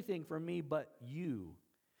back anything from me but you,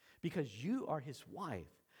 because you are his wife.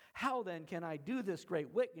 How then can I do this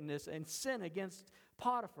great wickedness and sin against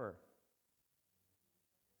Potiphar?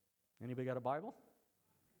 Anybody got a Bible?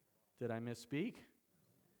 Did I misspeak?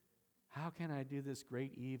 How can I do this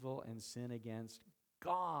great evil and sin against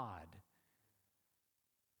God?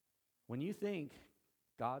 When you think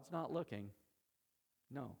God's not looking,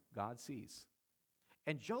 no, God sees.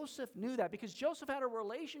 And Joseph knew that because Joseph had a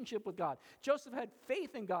relationship with God. Joseph had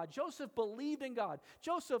faith in God. Joseph believed in God.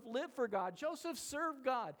 Joseph lived for God. Joseph served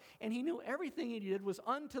God. And he knew everything he did was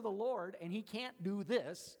unto the Lord, and he can't do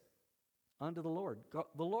this unto the Lord.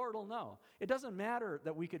 The Lord will know. It doesn't matter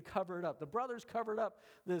that we could cover it up. The brothers covered up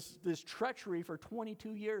this treachery for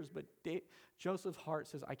 22 years, but Joseph's heart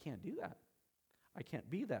says, I can't do that. I can't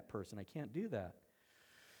be that person. I can't do that.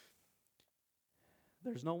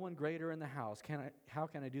 There's no one greater in the house. How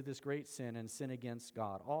can I do this great sin and sin against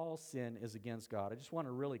God? All sin is against God. I just want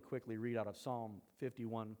to really quickly read out of Psalm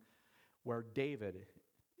 51 where David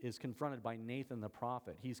is confronted by Nathan the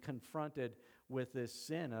prophet. He's confronted with this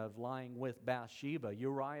sin of lying with Bathsheba,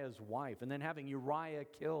 Uriah's wife, and then having Uriah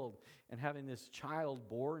killed and having this child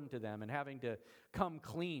born to them and having to come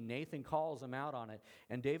clean. Nathan calls him out on it.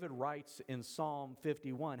 And David writes in Psalm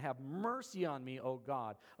 51, have mercy on me, O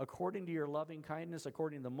God, according to your loving kindness,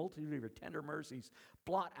 according to the multitude of your tender mercies.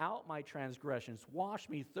 Blot out my transgressions. Wash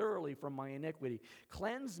me thoroughly from my iniquity.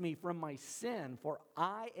 Cleanse me from my sin, for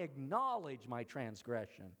I acknowledge my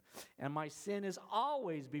transgression, and my sin is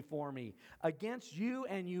always before me. Against you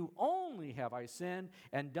and you only have I sinned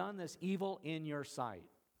and done this evil in your sight.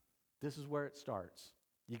 This is where it starts.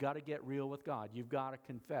 You got to get real with God. You've got to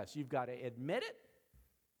confess. You've got to admit it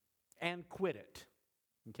and quit it.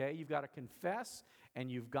 Okay? You've got to confess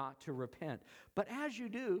and you've got to repent. But as you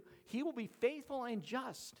do, He will be faithful and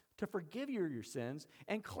just to forgive you your sins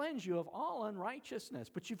and cleanse you of all unrighteousness.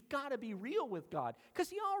 But you've got to be real with God because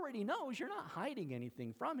He already knows you're not hiding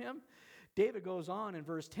anything from Him. David goes on in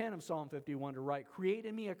verse 10 of Psalm 51 to write, create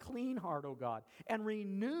in me a clean heart, O God, and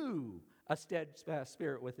renew a steadfast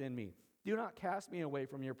spirit within me. Do not cast me away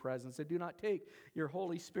from your presence, and do not take your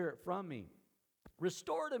Holy Spirit from me.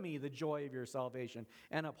 Restore to me the joy of your salvation,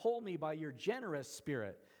 and uphold me by your generous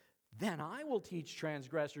spirit. Then I will teach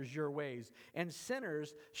transgressors your ways, and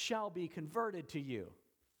sinners shall be converted to you.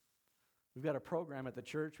 We've got a program at the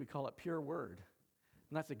church, we call it Pure Word.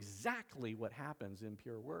 And that's exactly what happens in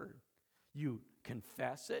Pure Word. You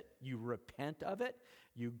confess it, you repent of it,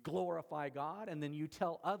 you glorify God, and then you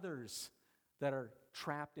tell others that are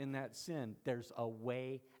trapped in that sin, there's a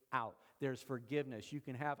way out. There's forgiveness. You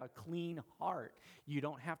can have a clean heart. You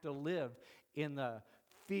don't have to live in the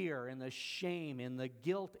fear, in the shame, in the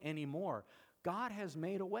guilt anymore. God has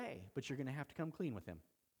made a way, but you're going to have to come clean with Him.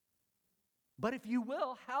 But if you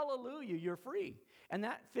will, hallelujah, you're free. And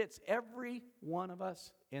that fits every one of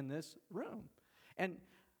us in this room. And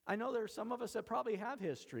I know there are some of us that probably have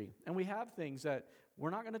history, and we have things that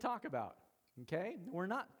we're not going to talk about. Okay?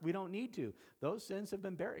 We don't need to. Those sins have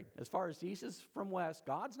been buried. As far as east is from west,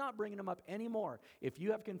 God's not bringing them up anymore. If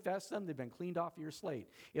you have confessed them, they've been cleaned off your slate.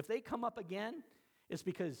 If they come up again, it's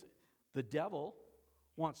because the devil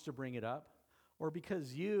wants to bring it up, or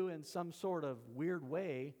because you, in some sort of weird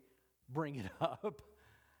way, bring it up,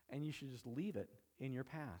 and you should just leave it in your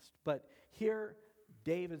past. But here,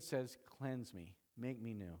 David says, cleanse me, make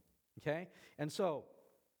me new. Okay? And so,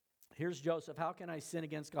 here's Joseph. How can I sin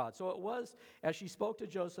against God? So it was, as she spoke to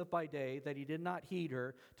Joseph by day, that he did not heed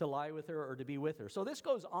her to lie with her or to be with her. So this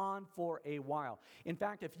goes on for a while. In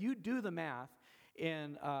fact, if you do the math,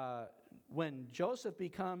 when Joseph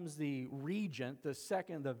becomes the regent,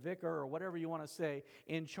 the vicar, or whatever you want to say,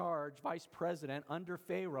 in charge, vice president under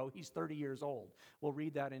Pharaoh, he's 30 years old. We'll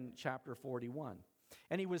read that in chapter 41.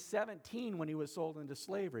 And he was 17 when he was sold into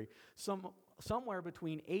slavery. Somewhere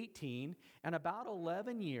between 18 and about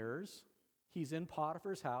 11 years, he's in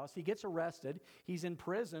Potiphar's house. He gets arrested. He's in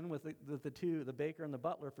prison with the baker and the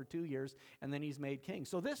butler for 2 years, and then he's made king.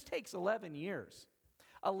 So this takes 11 years.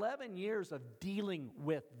 11 years of dealing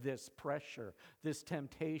with this pressure, this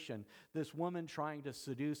temptation, this woman trying to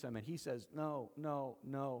seduce him. And he says, no, no,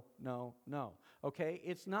 no, no, no. Okay?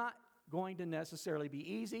 It's not going to necessarily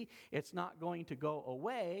be easy. It's not going to go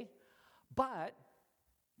away, but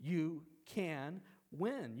you can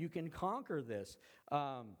win. You can conquer this.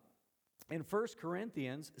 In 1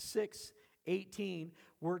 Corinthians 6:18,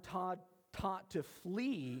 we're taught to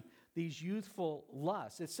flee these youthful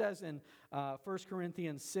lusts. It says in 1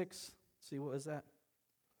 Corinthians 6, see, what was that?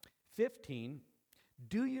 15,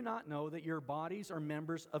 do you not know that your bodies are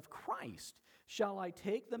members of Christ? Shall I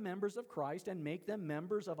take the members of Christ and make them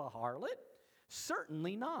members of a harlot?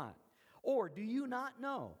 Certainly not. Or do you not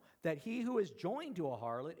know that he who is joined to a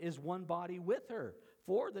harlot is one body with her?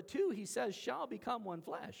 For the two, he says, shall become one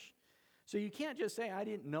flesh. So you can't just say, I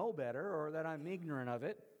didn't know better, or that I'm ignorant of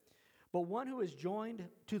it. But one who is joined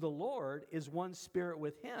to the Lord is one spirit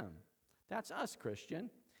with him. That's us, Christian.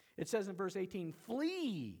 It says in verse 18,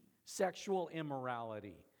 flee sexual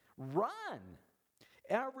immorality. Run.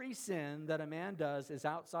 Every sin that a man does is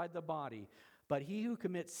outside the body, But he who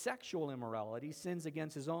commits sexual immorality sins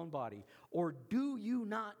against his own body. Or do you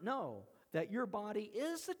not know that your body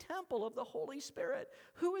is the temple of the Holy Spirit,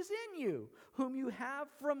 who is in you, whom you have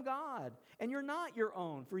from God, and you're not your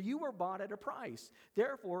own, for you were bought at a price.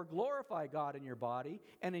 Therefore, glorify God in your body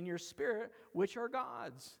and in your spirit, which are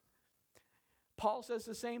God's. Paul says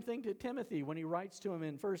the same thing to Timothy when he writes to him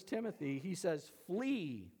in 1 Timothy. He says,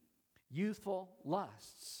 flee youthful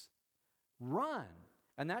lusts. Run.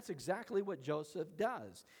 And that's exactly what Joseph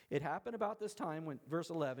does. It happened about this time, when,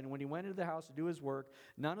 verse 11, when he went into the house to do his work,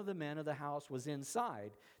 none of the men of the house was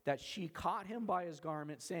inside, that she caught him by his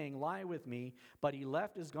garment, saying, lie with me. But he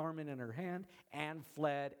left his garment in her hand and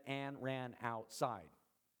fled and ran outside.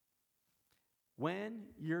 When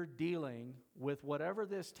you're dealing with whatever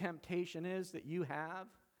this temptation is that you have,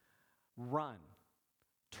 run.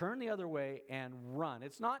 Turn the other way and run.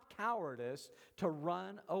 It's not cowardice to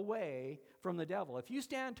run away from the devil. If you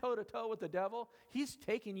stand toe-to-toe with the devil, he's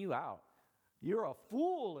taking you out. You're a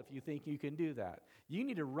fool if you think you can do that. You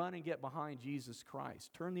need to run and get behind Jesus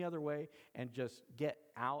Christ. Turn the other way and just get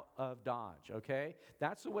out of Dodge, okay?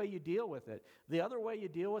 That's the way you deal with it. The other way you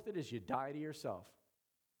deal with it is you die to yourself.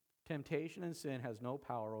 Temptation and sin has no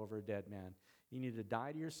power over a dead man. You need to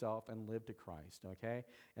die to yourself and live to Christ, okay?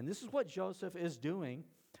 And this is what Joseph is doing.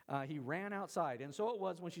 He ran outside. And so it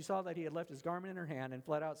was when she saw that he had left his garment in her hand and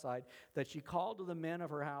fled outside, that she called to the men of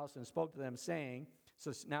her house and spoke to them, saying,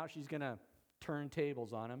 so now she's going to turn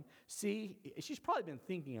tables on him. See, she's probably been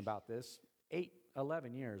thinking about this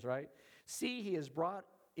 11 years, right? See, he has brought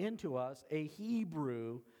into us a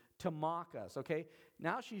Hebrew to mock us, okay?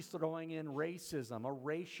 Now she's throwing in racism, a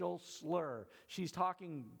racial slur. She's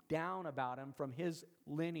talking down about him from his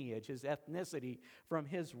lineage, his ethnicity, from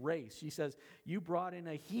his race. She says, you brought in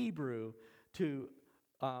a Hebrew to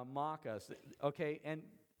mock us, okay? And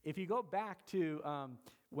if you go back to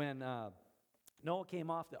when Noah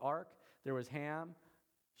came off the ark, there was Ham,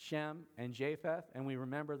 Shem, and Japheth, and we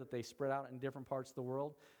remember that they spread out in different parts of the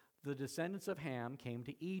world. The descendants of Ham came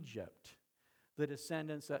to Egypt. The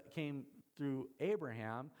descendants that came through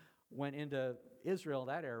Abraham went into Israel,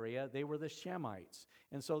 that area. They were the Shemites.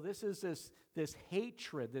 And so this is this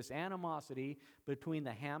hatred, this animosity between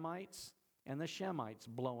the Hamites and the Shemites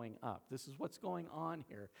blowing up. This is what's going on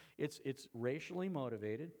here. It's racially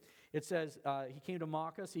motivated. It says, he came to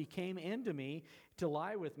mock us. He came into me to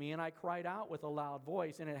lie with me, and I cried out with a loud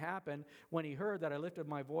voice. And it happened when he heard that I lifted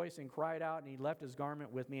my voice and cried out, and he left his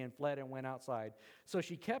garment with me and fled and went outside. So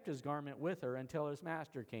she kept his garment with her until his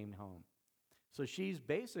master came home. So she's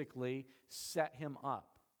basically set him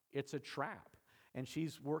up. It's a trap. And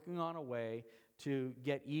she's working on a way to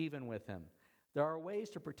get even with him. There are ways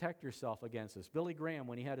to protect yourself against this. Billy Graham,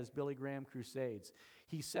 when he had his Billy Graham Crusades,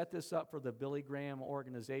 he set this up for the Billy Graham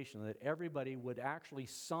organization, that everybody would actually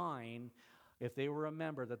sign, if they were a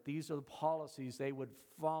member, that these are the policies they would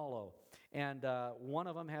follow. And one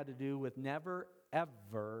of them had to do with never,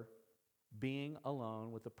 ever being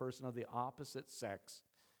alone with a person of the opposite sex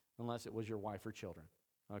unless it was your wife or children,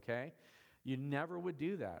 okay? You never would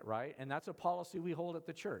do that, right? And that's a policy we hold at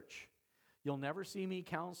the church. You'll never see me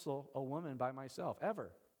counsel a woman by myself,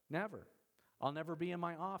 ever, never. I'll never be in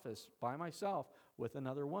my office by myself with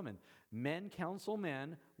another woman. Men counsel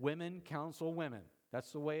men, women counsel women.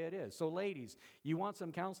 That's the way it is. So ladies, you want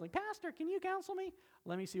some counseling? Pastor, can you counsel me?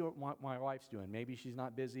 Let me see what my wife's doing. Maybe she's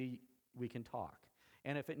not busy. We can talk.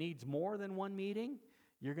 And if it needs more than one meeting,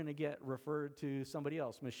 you're going to get referred to somebody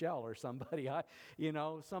else, Michelle or somebody,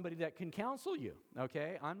 somebody that can counsel you,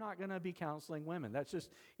 okay? I'm not going to be counseling women. That's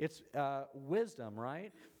just, it's wisdom,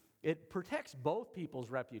 right? It protects both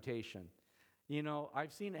people's reputation. You know,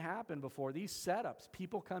 I've seen it happen before. These setups,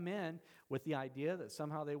 people come in with the idea that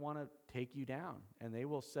somehow they want to take you down, and they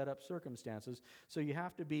will set up circumstances. So you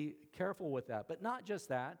have to be careful with that. But not just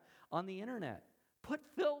that, on the internet. Put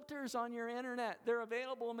filters on your internet. They're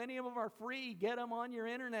available. Many of them are free. Get them on your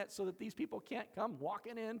internet so that these people can't come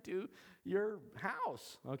walking into your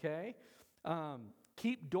house, okay?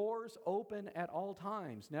 Keep doors open at all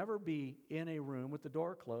times. Never be in a room with the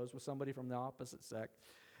door closed with somebody from the opposite sex.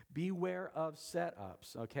 Beware of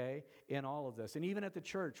setups, okay, in all of this. And even at the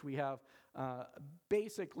church, we have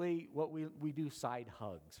basically what we do side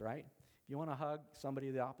hugs, right? You want to hug somebody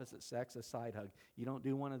of the opposite sex, a side hug. You don't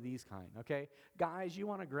do one of these kind, okay? Guys, you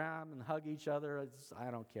want to grab and hug each other,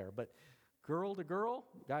 I don't care. But girl to girl,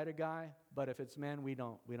 guy to guy, but if it's men, we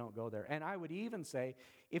don't go there. And I would even say,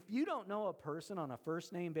 if you don't know a person on a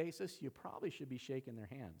first name basis, you probably should be shaking their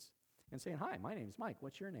hands and saying, hi, my name's Mike,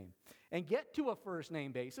 what's your name? And get to a first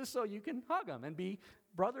name basis so you can hug them and be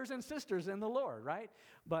brothers and sisters in the Lord, right?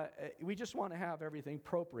 But we just want to have everything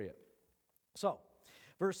appropriate. So,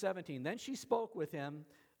 Verse 17, then she spoke with him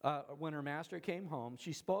when her master came home.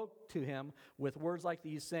 She spoke to him with words like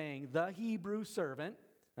these, saying, the Hebrew servant,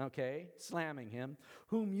 okay, slamming him,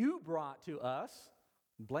 whom you brought to us,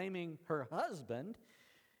 blaming her husband,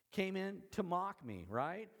 came in to mock me,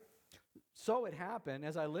 right? So it happened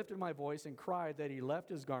as I lifted my voice and cried that he left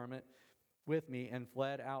his garment with me and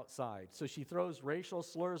fled outside. So she throws racial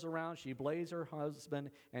slurs around, she blames her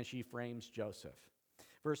husband, and she frames Joseph.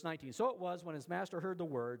 Verse 19, so it was when his master heard the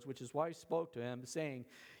words which his wife spoke to him, saying,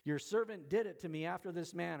 your servant did it to me after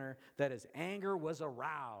this manner, that his anger was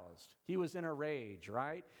aroused. He was in a rage,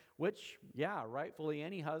 right? Which, yeah, rightfully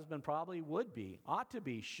any husband probably would be, ought to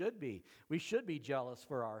be, should be. We should be jealous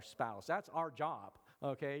for our spouse. That's our job,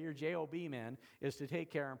 okay? Your job, man, is to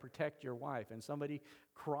take care and protect your wife. And somebody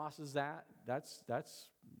crosses that, that's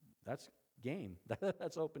game.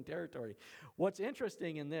 That's open territory. What's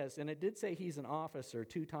interesting in this, and it did say he's an officer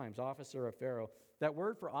 2 times, officer of Pharaoh. That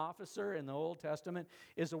word for officer in the Old Testament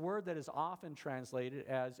is a word that is often translated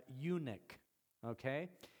as eunuch, okay?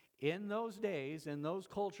 In those days, in those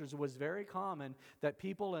cultures, it was very common that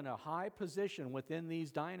people in a high position within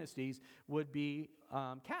these dynasties would be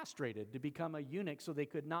castrated to become a eunuch so they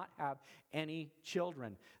could not have any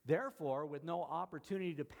children. Therefore, with no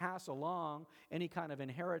opportunity to pass along any kind of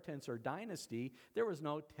inheritance or dynasty, there was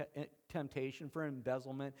no temptation for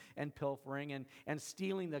embezzlement and pilfering and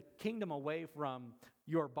stealing the kingdom away from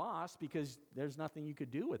your boss, because there's nothing you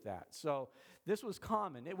could do with that. So this was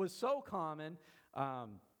common. It was so common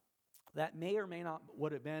that may or may not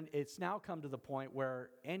would have been. It's now come to the point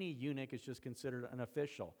where any eunuch is just considered an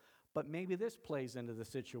official. But maybe this plays into the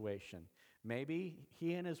situation. Maybe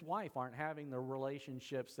he and his wife aren't having the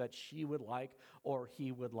relationships that she would like or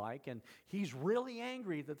he would like, and he's really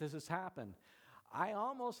angry that this has happened. I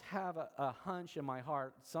almost have a hunch in my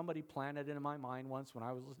heart, somebody planted it in my mind once when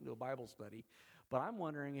I was listening to a Bible study, but I'm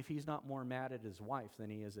wondering if he's not more mad at his wife than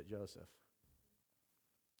he is at Joseph.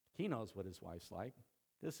 He knows what his wife's like.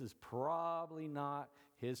 This is probably not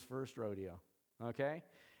his first rodeo, okay?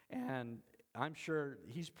 And I'm sure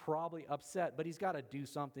he's probably upset, but he's got to do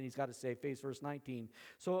something. He's got to save face. Verse 19.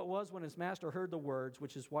 So it was when his master heard the words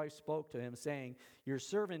which his wife spoke to him, saying, your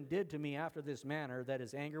servant did to me after this manner, that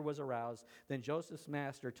his anger was aroused. Then Joseph's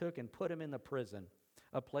master took and put him in the prison,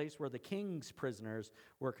 a place where the king's prisoners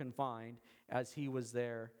were confined, as he was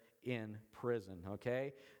there in prison,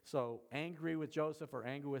 okay? So angry with Joseph or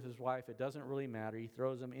angry with his wife, it doesn't really matter. He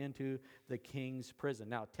throws him into the king's prison.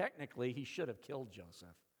 Now, technically, he should have killed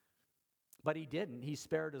Joseph, but he didn't. He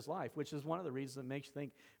spared his life, which is one of the reasons that makes you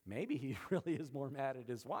think maybe he really is more mad at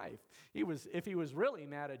his wife. If he was really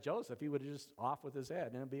mad at Joseph, he would have just off with his head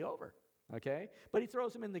and it'd be over, okay? But he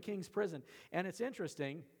throws him in the king's prison. And it's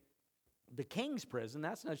interesting, the king's prison,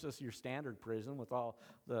 that's not just your standard prison with all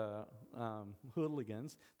the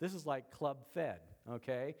hooligans. This is like Club Fed,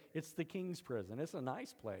 okay? It's the king's prison. It's a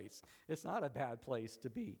nice place. It's not a bad place to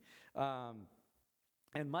be.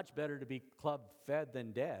 And much better to be Club Fed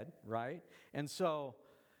than dead, right? And so,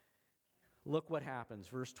 look what happens.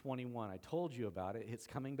 Verse 21. I told you about it. It's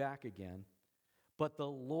coming back again. But the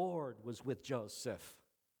Lord was with Joseph.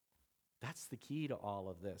 That's the key to all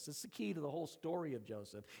of this. It's the key to the whole story of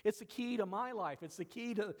Joseph. It's the key to my life. It's the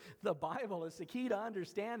key to the Bible. It's the key to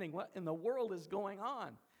understanding what in the world is going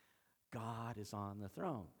on. God is on the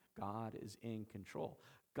throne. God is in control.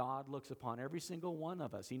 God looks upon every single one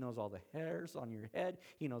of us. He knows all the hairs on your head.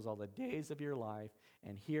 He knows all the days of your life.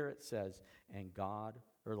 And here it says, and God,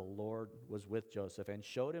 or the Lord, was with Joseph and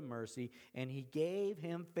showed him mercy, and he gave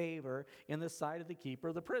him favor in the sight of the keeper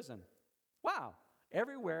of the prison. Wow.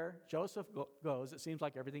 Everywhere Joseph goes, it seems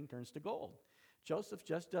like everything turns to gold. Joseph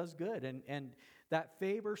just does good, and that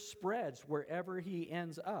favor spreads wherever he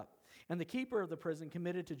ends up. And the keeper of the prison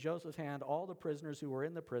committed to Joseph's hand all the prisoners who were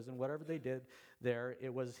in the prison. Whatever they did there,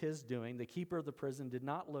 it was his doing. The keeper of the prison did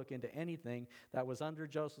not look into anything that was under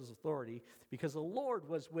Joseph's authority, because the Lord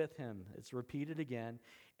was with him. It's repeated again.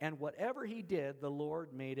 And whatever he did, the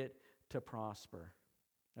Lord made it to prosper.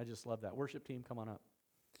 I just love that. Worship team, come on up.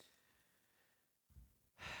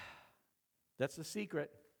 That's the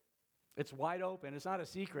secret. It's wide open. It's not a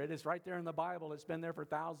secret. It's right there in the Bible. It's been there for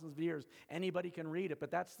thousands of years. Anybody can read it,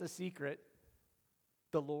 but that's the secret.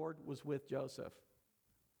 The Lord was with Joseph.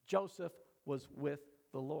 Joseph was with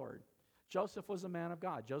the Lord. Joseph was a man of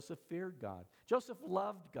God. Joseph feared God. Joseph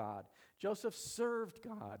loved God. Joseph served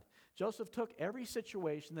God. Joseph took every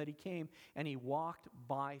situation that he came and he walked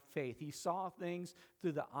by faith. He saw things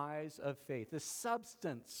through the eyes of faith, the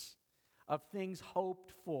substance of things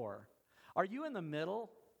hoped for. Are you in the middle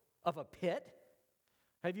of a pit?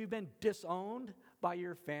 Have you been disowned by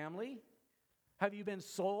your family? Have you been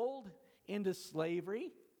sold into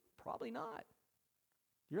slavery? Probably not.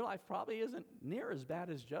 Your life probably isn't near as bad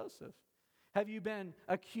as Joseph. Have you been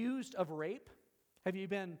accused of rape? Have you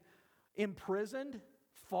been imprisoned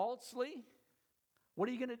falsely? What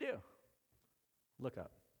are you going to do? Look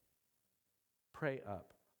up. Pray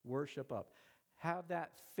up. Worship up. Have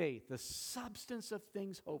that faith, the substance of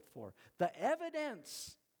things hoped for, the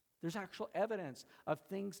evidence. There's actual evidence of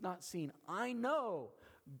things not seen. I know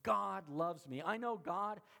God loves me. I know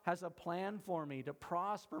God has a plan for me to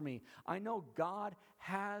prosper me. I know God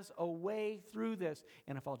has a way through this.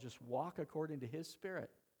 And if I'll just walk according to His Spirit,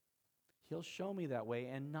 He'll show me that way.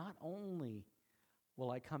 And not only will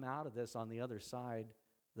I come out of this on the other side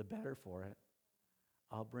the better for it,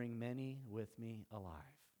 I'll bring many with me alive.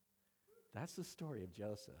 That's the story of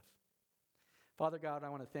Joseph. Father God, I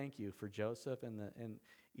want to thank you for Joseph and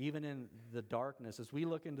even in the darkness, as we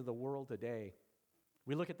look into the world today,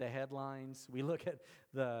 we look at the headlines, we look at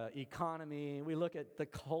the economy, we look at the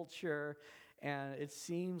culture, and it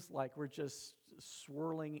seems like we're just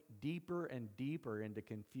swirling deeper and deeper into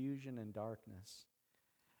confusion and darkness.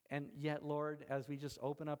 And yet, Lord, as we just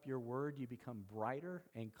open up your word, you become brighter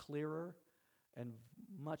and clearer and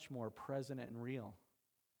much more present and real.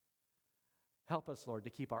 Help us, Lord, to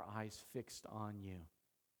keep our eyes fixed on you.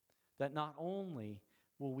 That not only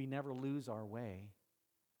will we never lose our way,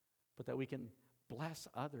 but that we can bless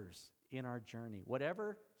others in our journey.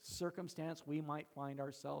 Whatever circumstance we might find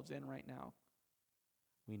ourselves in right now,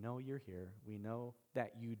 we know you're here. We know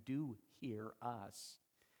that you do hear us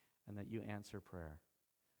and that you answer prayer.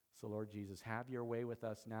 So, Lord Jesus, have your way with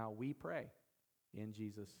us now, we pray, in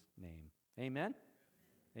Jesus' name. Amen?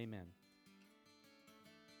 Amen.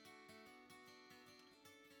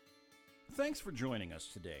 Thanks for joining us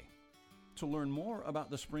today. To learn more about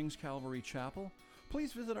the Springs Calvary Chapel,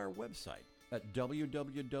 please visit our website at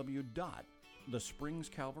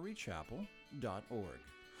www.thespringscalvarychapel.org.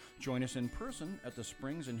 Join us in person at the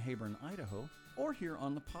Springs in Heyburn, Idaho, or here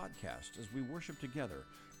on the podcast as we worship together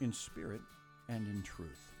in spirit and in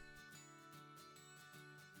truth.